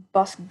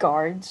bus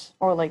guards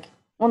or like,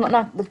 well,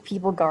 not like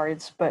people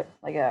guards, but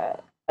like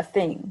a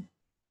thing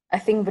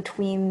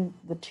between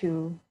the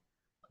two?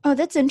 Oh,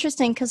 that's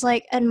interesting because,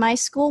 like, at my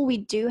school, we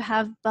do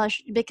have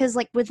bus because,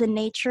 like, with the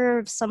nature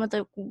of some of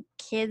the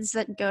kids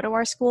that go to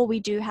our school, we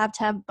do have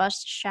to have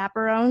bus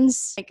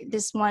chaperones. Like,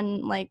 this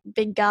one, like,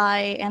 big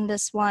guy and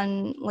this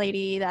one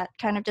lady that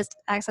kind of just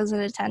acts as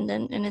an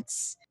attendant. And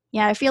it's,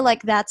 yeah, I feel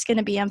like that's going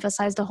to be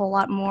emphasized a whole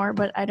lot more,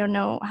 but I don't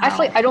know how.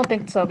 Actually, I don't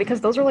think so because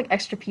those are like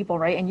extra people,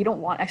 right? And you don't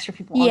want extra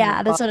people on your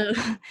Yeah, that's bus.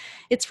 what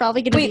it's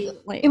probably going to Wait, be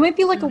like. it might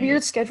be like a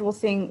weird schedule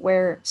thing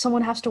where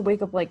someone has to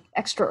wake up like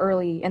extra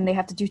early and they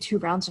have to do 2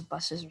 rounds of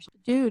buses or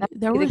something. Dude, That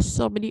there would be were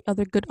so many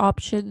other good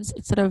options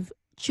instead of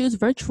choose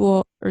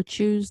virtual or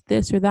choose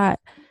this or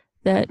that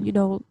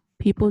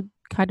people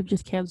kind of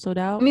just canceled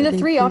out I mean, and the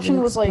they three didn't option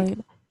really was like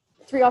explain.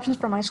 3 options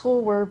for my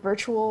school were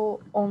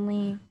virtual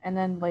only, and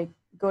then like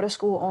go to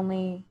school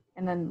only,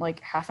 and then like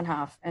half and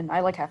half. And I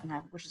like half and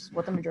half, which is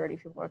what the majority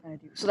of people are going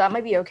to do. So that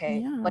might be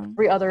okay. Like Yeah,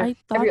 every other I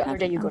thought every other half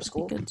day an you hour go to would be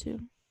school. good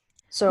too.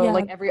 So Yeah,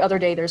 like every other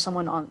day there's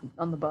someone on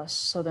the bus.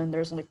 So then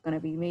there's like going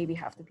to be maybe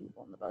half the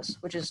people on the bus,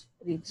 which is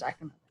the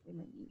exact amount that we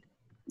might need.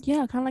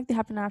 yeah, kind of like the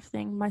half and half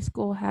thing. My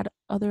school had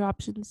other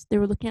options. They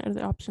were looking at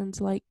other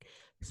options, like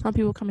some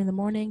people come in the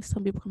morning,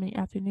 some people come in the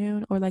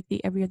afternoon, or like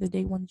the every other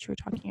day one that you were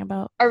talking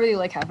about. I really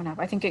like half and half.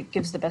 I think it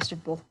gives the best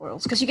of both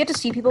worlds because you get to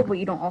see people, but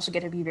you don't also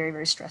get to be very,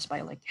 very stressed by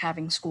like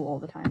having school all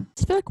the time.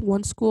 I feel like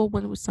one school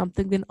when it was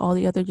something, then all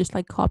the other just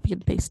like copy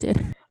and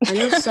pasted. I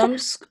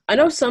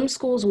know some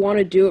schools want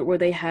to do it where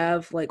they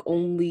have like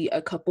only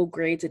a couple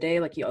grades a day.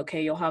 Like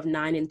you'll have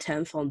 9 and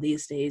 10th on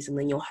these days, and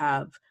then you'll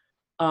have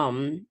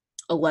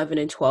 11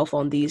 and 12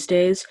 on these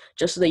days,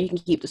 just so that you can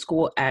keep the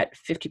school at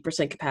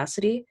 50%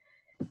 capacity.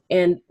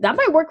 And that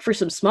might work for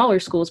some smaller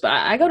schools, but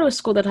I go to a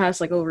school that has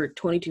like over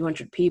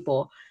 2,200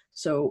 people.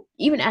 So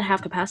even at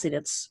half capacity,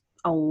 that's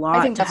a lot.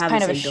 I think to that's have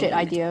kind the of a same shit building.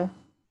 idea.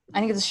 I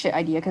think it's a shit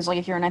idea because like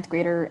if you're a ninth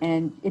grader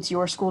and it's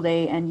your school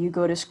day and you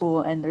go to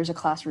school and there's a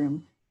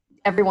classroom,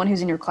 everyone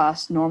who's in your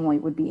class normally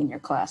would be in your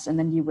class, and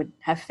then you would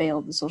have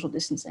failed the social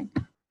distancing.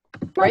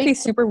 It might be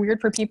super weird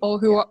for people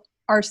who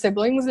are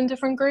siblings in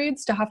different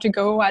grades to have to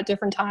go at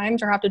different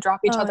times or have to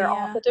drop each other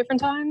off at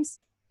different times.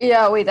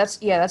 Yeah, wait,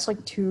 that's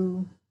like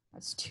two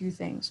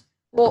things.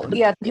 Well,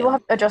 yeah, people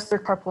have to adjust their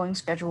carpooling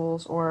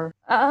schedules or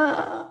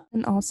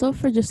And also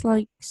for just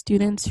like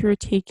students who are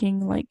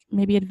taking like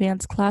maybe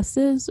advanced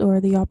classes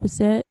or the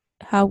opposite,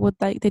 how would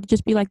like they'd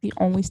just be like the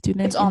only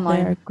student It's in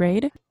online. their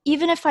grade?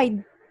 Even if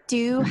I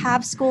do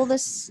have school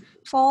this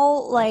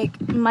fall, like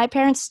my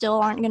parents still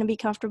aren't going to be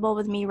comfortable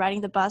with me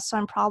riding the bus, so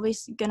I'm probably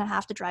going to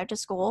have to drive to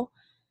school.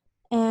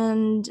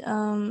 And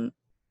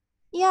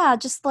yeah,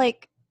 just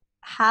like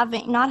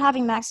not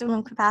having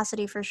maximum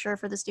capacity for sure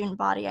for the student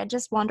body. I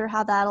just wonder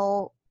how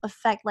that'll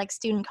affect like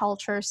student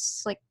culture,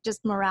 like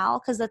just morale,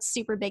 because that's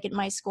super big at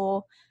my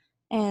school,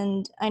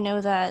 and I know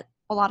that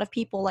a lot of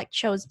people like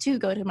chose to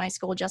go to my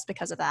school just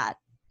because of that,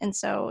 and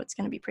so it's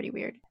going to be pretty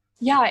weird.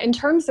 Yeah, in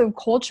terms of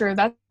culture,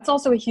 that's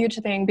also a huge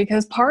thing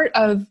because part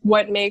of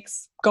what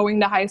makes going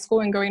to high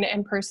school and going to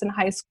in-person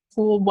high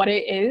school what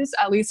it is,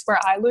 at least where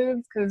I live,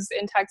 because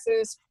in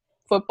Texas,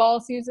 football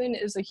season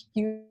is a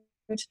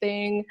huge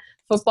thing.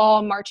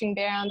 Football, marching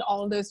band,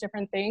 all of those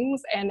different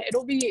things. And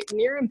it'll be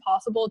near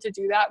impossible to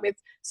do that with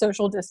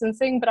social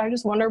distancing. But I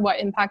just wonder what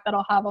impact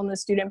that'll have on the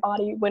student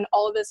body when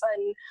all of a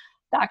sudden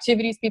the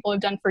activities people have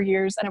done for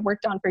years and have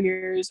worked on for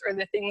years, or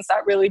the things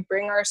that really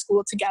bring our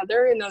school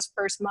together in those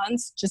first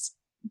months, just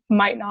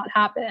might not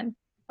happen.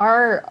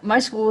 My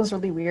school is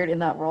really weird in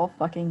that we're all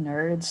fucking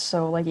nerds.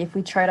 So like if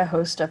we try to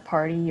host a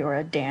party or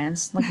a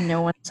dance, like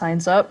no one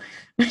signs up.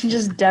 It's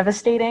just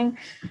devastating.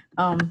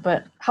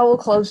 But how will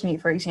clubs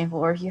meet, for example,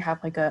 or if you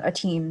have like a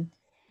team,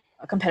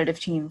 a competitive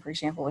team, for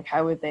example, like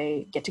how would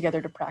they get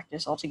together to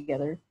practice all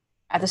together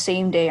at the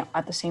same day,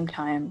 at the same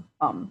time,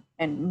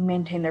 and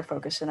maintain their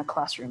focus in a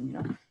classroom, you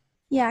know?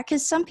 Yeah,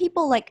 because some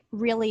people like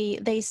really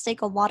they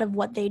stake a lot of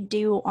what they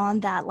do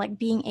on that, like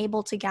being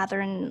able to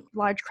gather in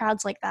large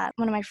crowds like that.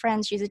 One of my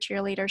friends, she's a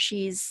cheerleader.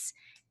 She's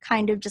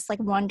kind of just like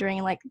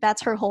wondering, like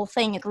that's her whole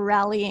thing. It's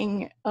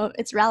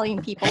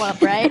rallying people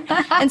up, right?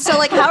 And so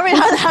like how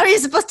are you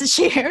supposed to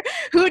cheer?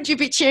 Who would you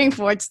be cheering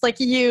for? It's like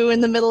you in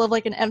the middle of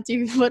like an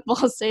empty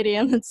football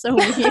stadium. It's so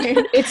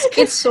weird.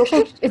 It's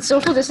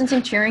social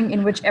distancing cheering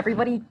in which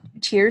everybody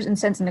cheers and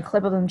sends in a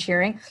clip of them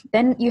cheering.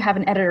 Then you have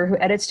an editor who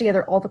edits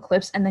together all the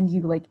clips and then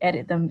you like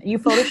edit them. You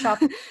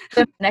Photoshop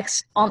them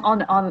next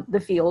on the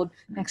field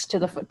next to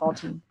the football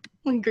team.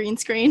 Green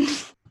screen.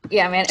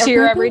 Yeah, man.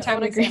 Cheer every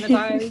time we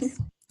sanitize.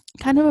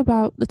 Kind of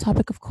about the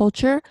topic of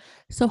culture.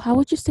 So how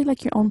would you say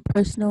like your own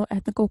personal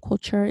ethnical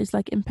culture is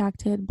like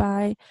impacted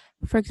by,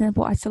 for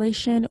example,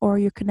 isolation or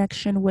your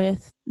connection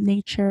with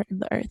nature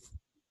and the earth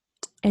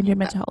and your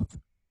mental health?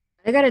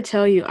 I gotta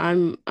tell you,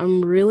 I'm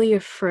really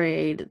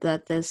afraid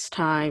that this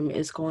time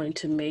is going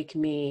to make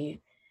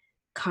me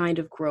kind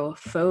of grow a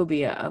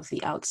phobia of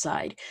the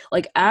outside.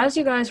 Like as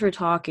you guys were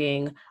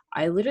talking,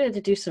 I literally had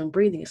to do some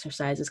breathing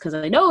exercises because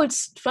I know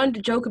it's fun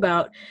to joke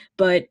about,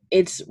 but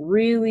it's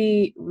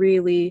really,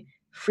 really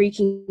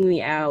freaking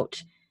me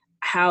out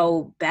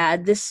how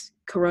bad this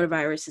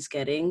coronavirus is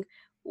getting,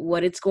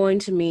 what it's going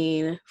to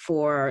mean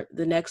for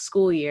the next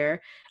school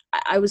year.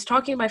 I was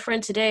talking to my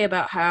friend today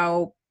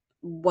about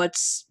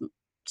what's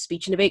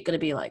speech and debate going to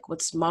be like,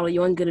 what's Model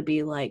UN going to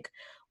be like,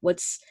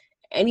 what's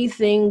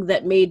anything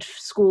that made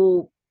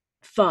school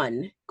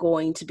fun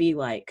going to be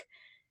like.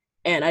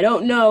 And I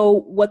don't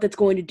know what that's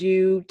going to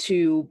do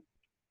to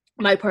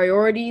my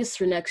priorities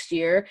for next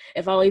year,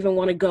 if I'll even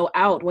want to go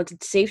out once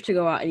it's safe to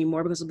go out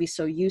anymore because I'll be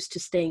so used to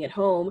staying at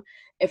home.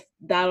 I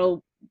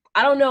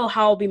don't know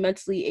how I'll be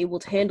mentally able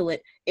to handle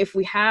it if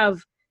we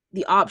have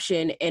the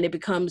option and it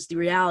becomes the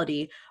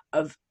reality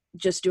of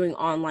just doing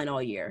online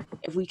all year.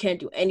 If we can't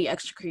do any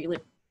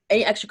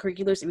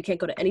extracurriculars, if we can't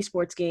go to any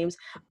sports games,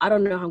 I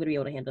don't know how I'm going to be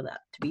able to handle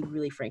that, to be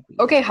really frank with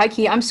you. Okay, high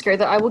key, I'm scared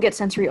that I will get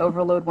sensory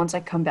overload once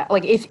I come back.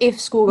 Like if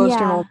school goes to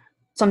normal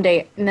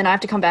someday and then I have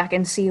to come back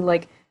and see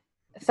like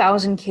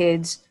 1,000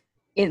 kids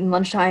in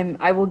lunchtime,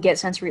 I will get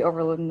sensory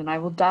overload and then I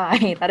will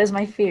die. That is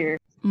my fear.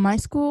 My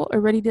school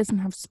already doesn't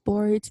have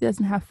sports, it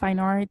doesn't have fine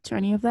arts or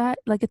any of that.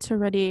 Like it's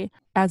already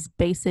as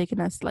basic and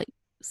as like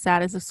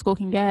sad as a school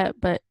can get,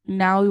 but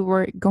now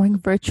we're going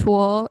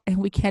virtual and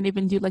we can't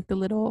even do like the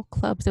little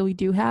clubs that we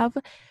do have.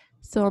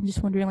 So I'm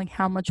just wondering like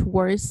how much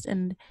worse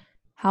and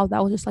how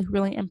that will just like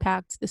really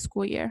impact the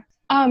school year.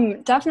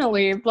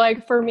 Definitely.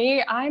 Like for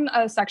me, I'm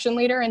a section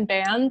leader in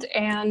band,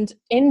 and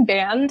in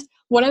band,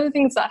 one of the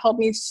things that helped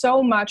me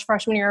so much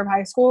freshman year of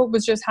high school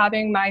was just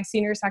having my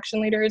senior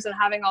section leaders and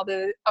having all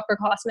the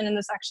upperclassmen in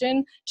the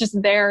section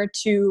just there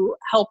to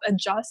help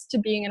adjust to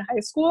being in high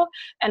school.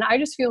 And I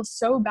just feel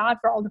so bad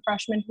for all the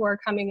freshmen who are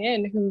coming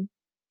in who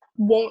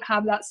won't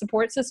have that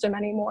support system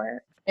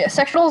anymore. Yeah,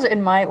 sectionals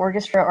in my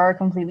orchestra are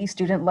completely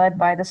student-led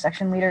by the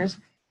section leaders.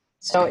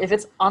 So if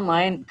it's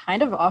online,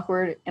 kind of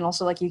awkward, and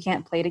also like you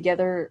can't play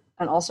together,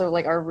 and also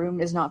like our room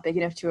is not big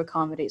enough to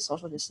accommodate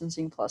social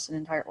distancing plus an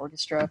entire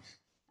orchestra,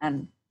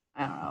 and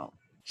I don't know.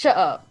 Shut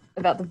up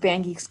about the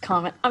Band Geeks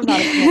comment. I'm not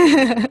a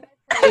fan.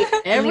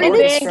 Every And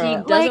it's, band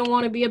geek doesn't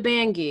want to be a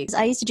band geek.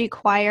 I used to do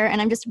choir,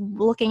 and I'm just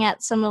looking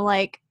at some of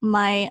like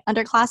my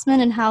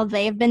underclassmen and how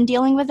they've been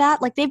dealing with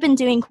that. Like they've been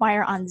doing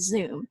choir on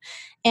Zoom,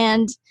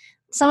 and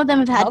some of them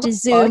have had to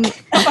Zoom.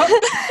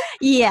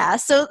 Yeah,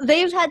 so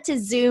they've had to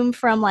Zoom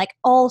from like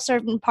all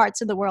certain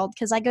parts of the world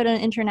because I go to an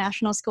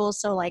international school,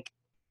 so like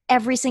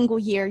every single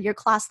year your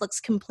class looks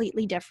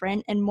completely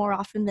different, and more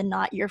often than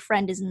not your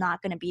friend is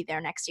not going to be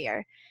there next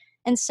year.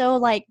 And so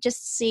like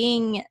just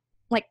seeing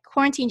like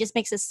quarantine just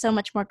makes it so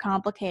much more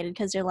complicated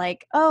because you're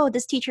like, oh,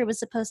 this teacher was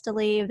supposed to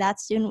leave,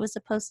 that student was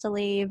supposed to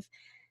leave,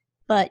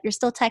 but you're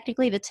still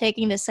technically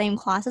taking the same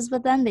classes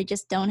with them. They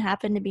just don't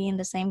happen to be in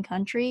the same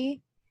country.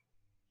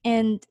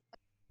 And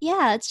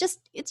yeah, it's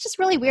just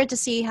really weird to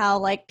see how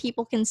like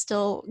people can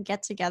still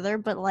get together,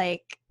 but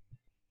like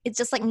it's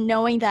just like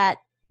knowing that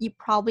you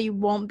probably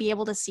won't be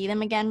able to see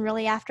them again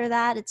really after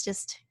that. It's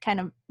just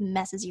kind of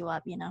messes you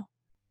up, you know?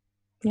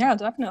 Yeah,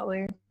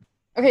 definitely.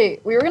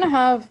 Okay, we were gonna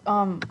have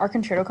our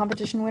concerto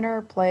competition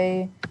winner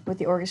play with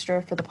the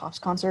orchestra for the Pops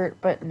concert,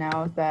 but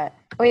now that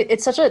this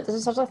is such a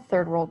such a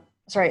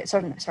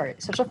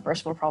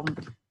first world problem.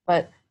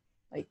 But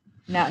like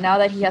now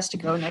that he has to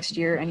go next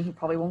year and he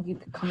probably won't be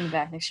coming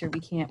back next year, we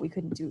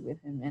couldn't do it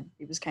with him, and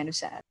it was kind of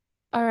sad.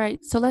 All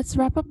right, so let's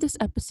wrap up this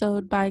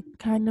episode by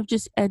kind of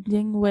just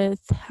ending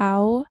with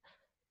how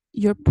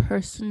your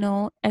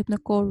personal,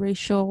 ethnical,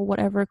 racial,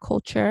 whatever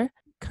culture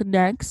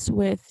connects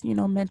with, you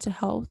know, mental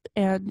health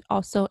and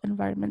also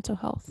environmental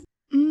health.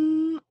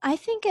 I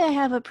think I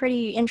have a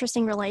pretty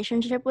interesting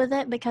relationship with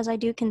it because I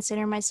do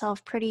consider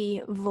myself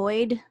pretty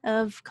void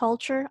of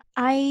culture.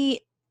 I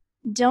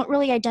don't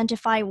really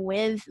identify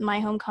with my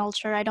home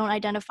culture. I don't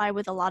identify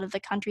with a lot of the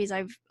countries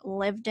I've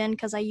lived in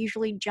because I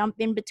usually jump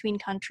in between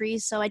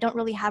countries, so I don't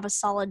really have a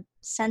solid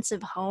sense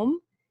of home.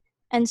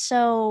 And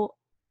so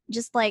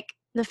just like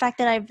the fact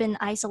that I've been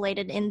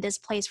isolated in this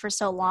place for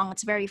so long,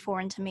 it's very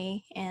foreign to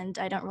me, and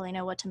I don't really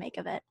know what to make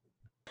of it.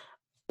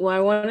 Well, I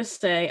want to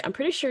say, I'm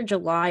pretty sure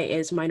July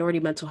is Minority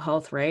Mental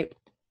Health, right?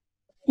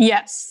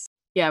 Yes.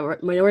 Yeah,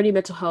 Minority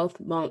Mental Health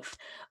Month.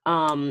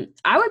 I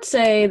would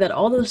say that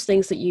all those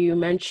things that you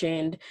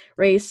mentioned,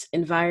 race,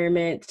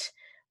 environment,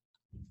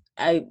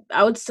 I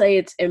would say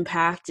it's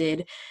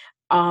impacted.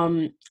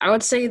 I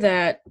would say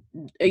that,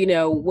 you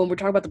know, when we're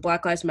talking about the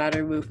Black Lives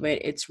Matter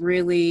movement, it's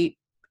really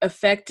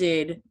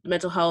affected the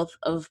mental health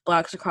of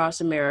Blacks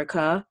across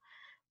America.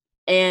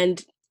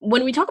 And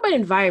when we talk about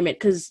environment,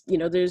 because, you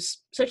know,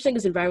 there's such thing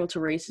as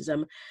environmental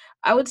racism,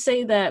 I would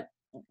say that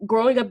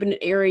growing up in an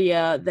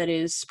area that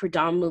is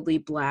predominantly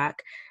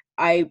Black,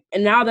 and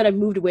now that I've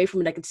moved away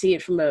from it, I can see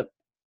it from a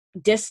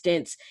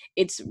distance.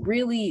 It's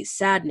really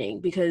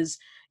saddening because,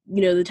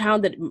 you know, the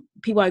town that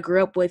people I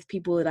grew up with,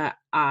 people that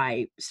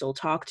I still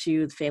talk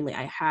to, the family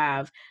I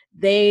have,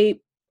 they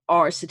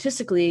are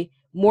statistically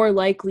more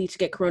likely to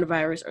get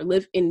coronavirus or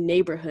live in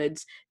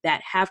neighborhoods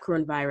that have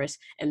coronavirus.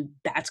 And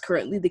that's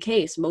currently the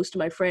case. Most of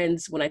my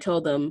friends, when I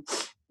tell them,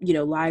 you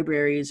know,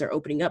 libraries are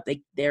opening up,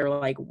 they're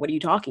like, what are you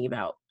talking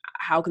about?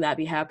 How can that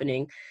be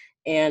happening?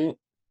 And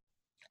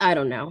I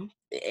don't know.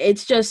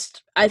 It's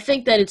just, I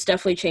think that it's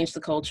definitely changed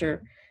the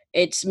culture.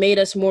 It's made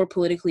us more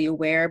politically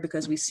aware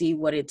because we see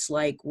what it's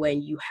like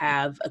when you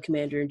have a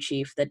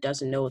commander-in-chief that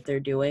doesn't know what they're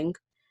doing.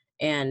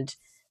 And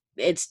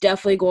it's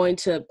definitely going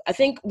to, I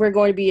think we're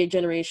going to be a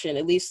generation,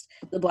 at least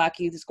the Black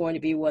youth is going to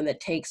be one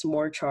that takes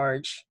more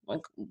charge,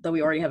 like that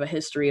we already have a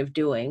history of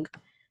doing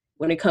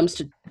when it comes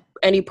to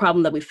any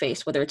problem that we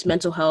face, whether it's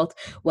mental health,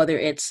 whether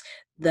it's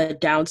the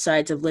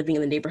downsides of living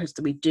in the neighborhoods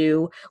that we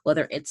do,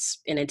 whether it's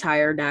an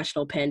entire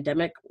national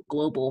pandemic,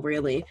 global,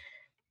 really.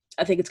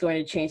 I think it's going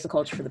to change the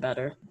culture for the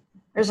better.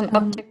 There's an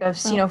uptick of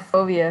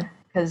xenophobia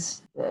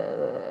because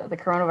the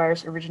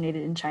coronavirus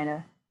originated in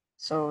China.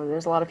 So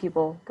there's a lot of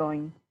people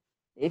going,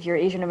 if you're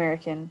Asian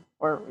American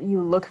or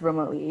you look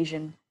remotely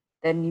Asian,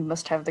 then you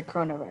must have the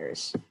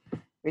coronavirus,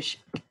 which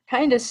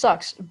kind of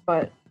sucks.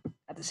 But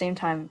at the same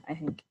time, I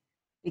think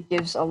it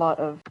gives a lot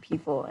of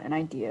people an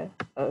idea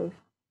of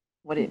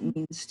what it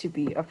means to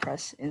be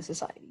oppressed in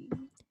society.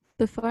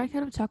 Before I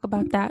kind of talk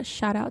about that,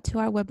 shout out to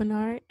our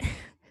webinar.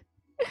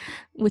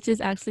 which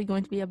is actually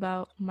going to be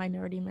about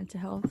Minority Mental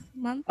Health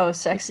Month. Oh, which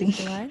is sexy.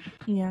 July.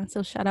 Yeah,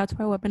 so shout out to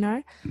our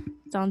webinar.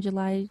 It's on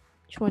July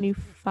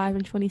 25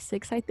 and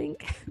 26, I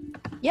think.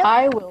 Yep.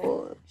 I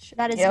will.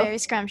 That is Yep. very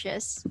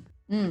scrumptious.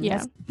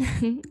 Yeah.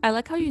 I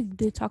like how you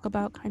did talk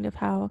about kind of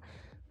how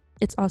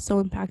it's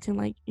also impacting,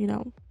 like, you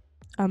know,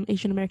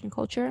 Asian American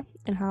culture,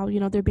 and how, you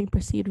know, they're being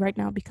perceived right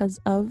now because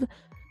of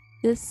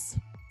this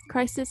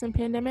crisis and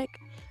pandemic.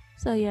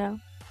 So yeah,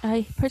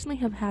 I personally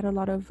have had a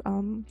lot of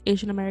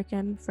Asian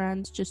American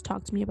friends just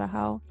talk to me about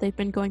how they've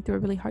been going through a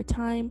really hard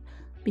time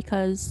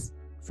because,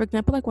 for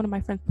example, like one of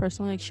my friends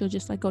personally, like she'll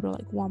just like go to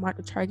like Walmart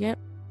or Target,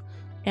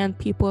 and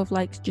people have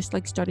like just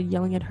like started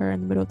yelling at her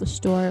in the middle of the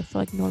store for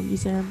like no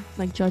reason,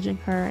 like judging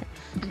her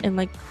and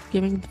like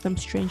giving them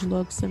strange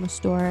looks in the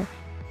store.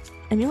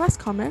 Any last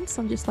comments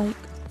on just like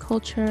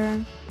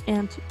culture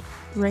and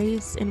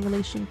race in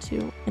relation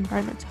to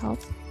environmental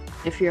health?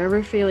 If you're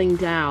ever feeling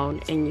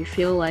down and you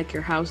feel like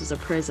your house is a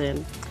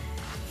prison,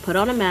 put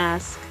on a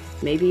mask,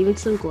 maybe even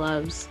some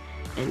gloves,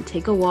 and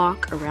take a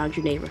walk around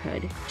your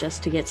neighborhood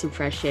just to get some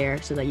fresh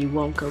air so that you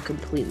won't go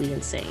completely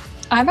insane.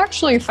 I've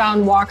actually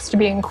found walks to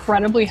be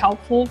incredibly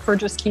helpful for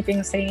just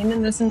keeping sane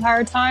in this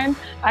entire time.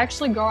 I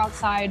actually go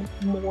outside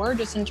more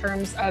just in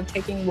terms of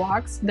taking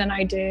walks than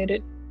I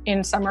did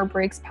in summer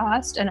breaks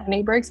past and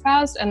any breaks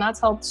past, and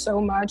that's helped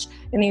so much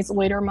in these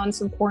later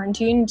months of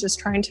quarantine, just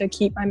trying to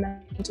keep my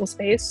mental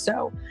space.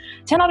 So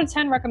 10 out of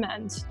 10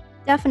 recommend.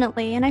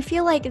 Definitely. And I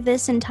feel like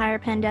this entire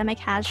pandemic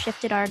has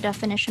shifted our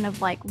definition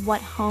of like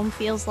what home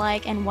feels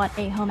like and what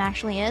a home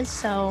actually is.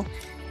 So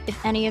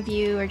if any of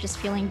you are just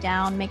feeling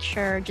down, make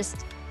sure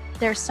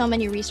there's so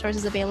many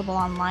resources available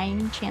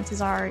online.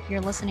 Chances are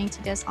you're listening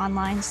to this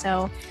online.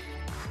 So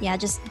yeah,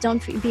 just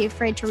don't be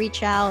afraid to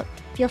reach out.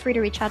 Feel free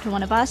to reach out to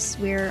one of us.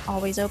 We're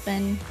always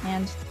open,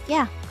 and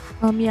yeah.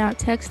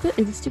 Text the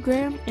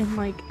Instagram and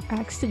like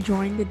ask to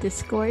join the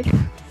Discord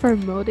for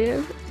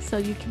Motive so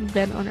you can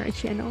vent on our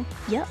channel.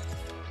 Yep.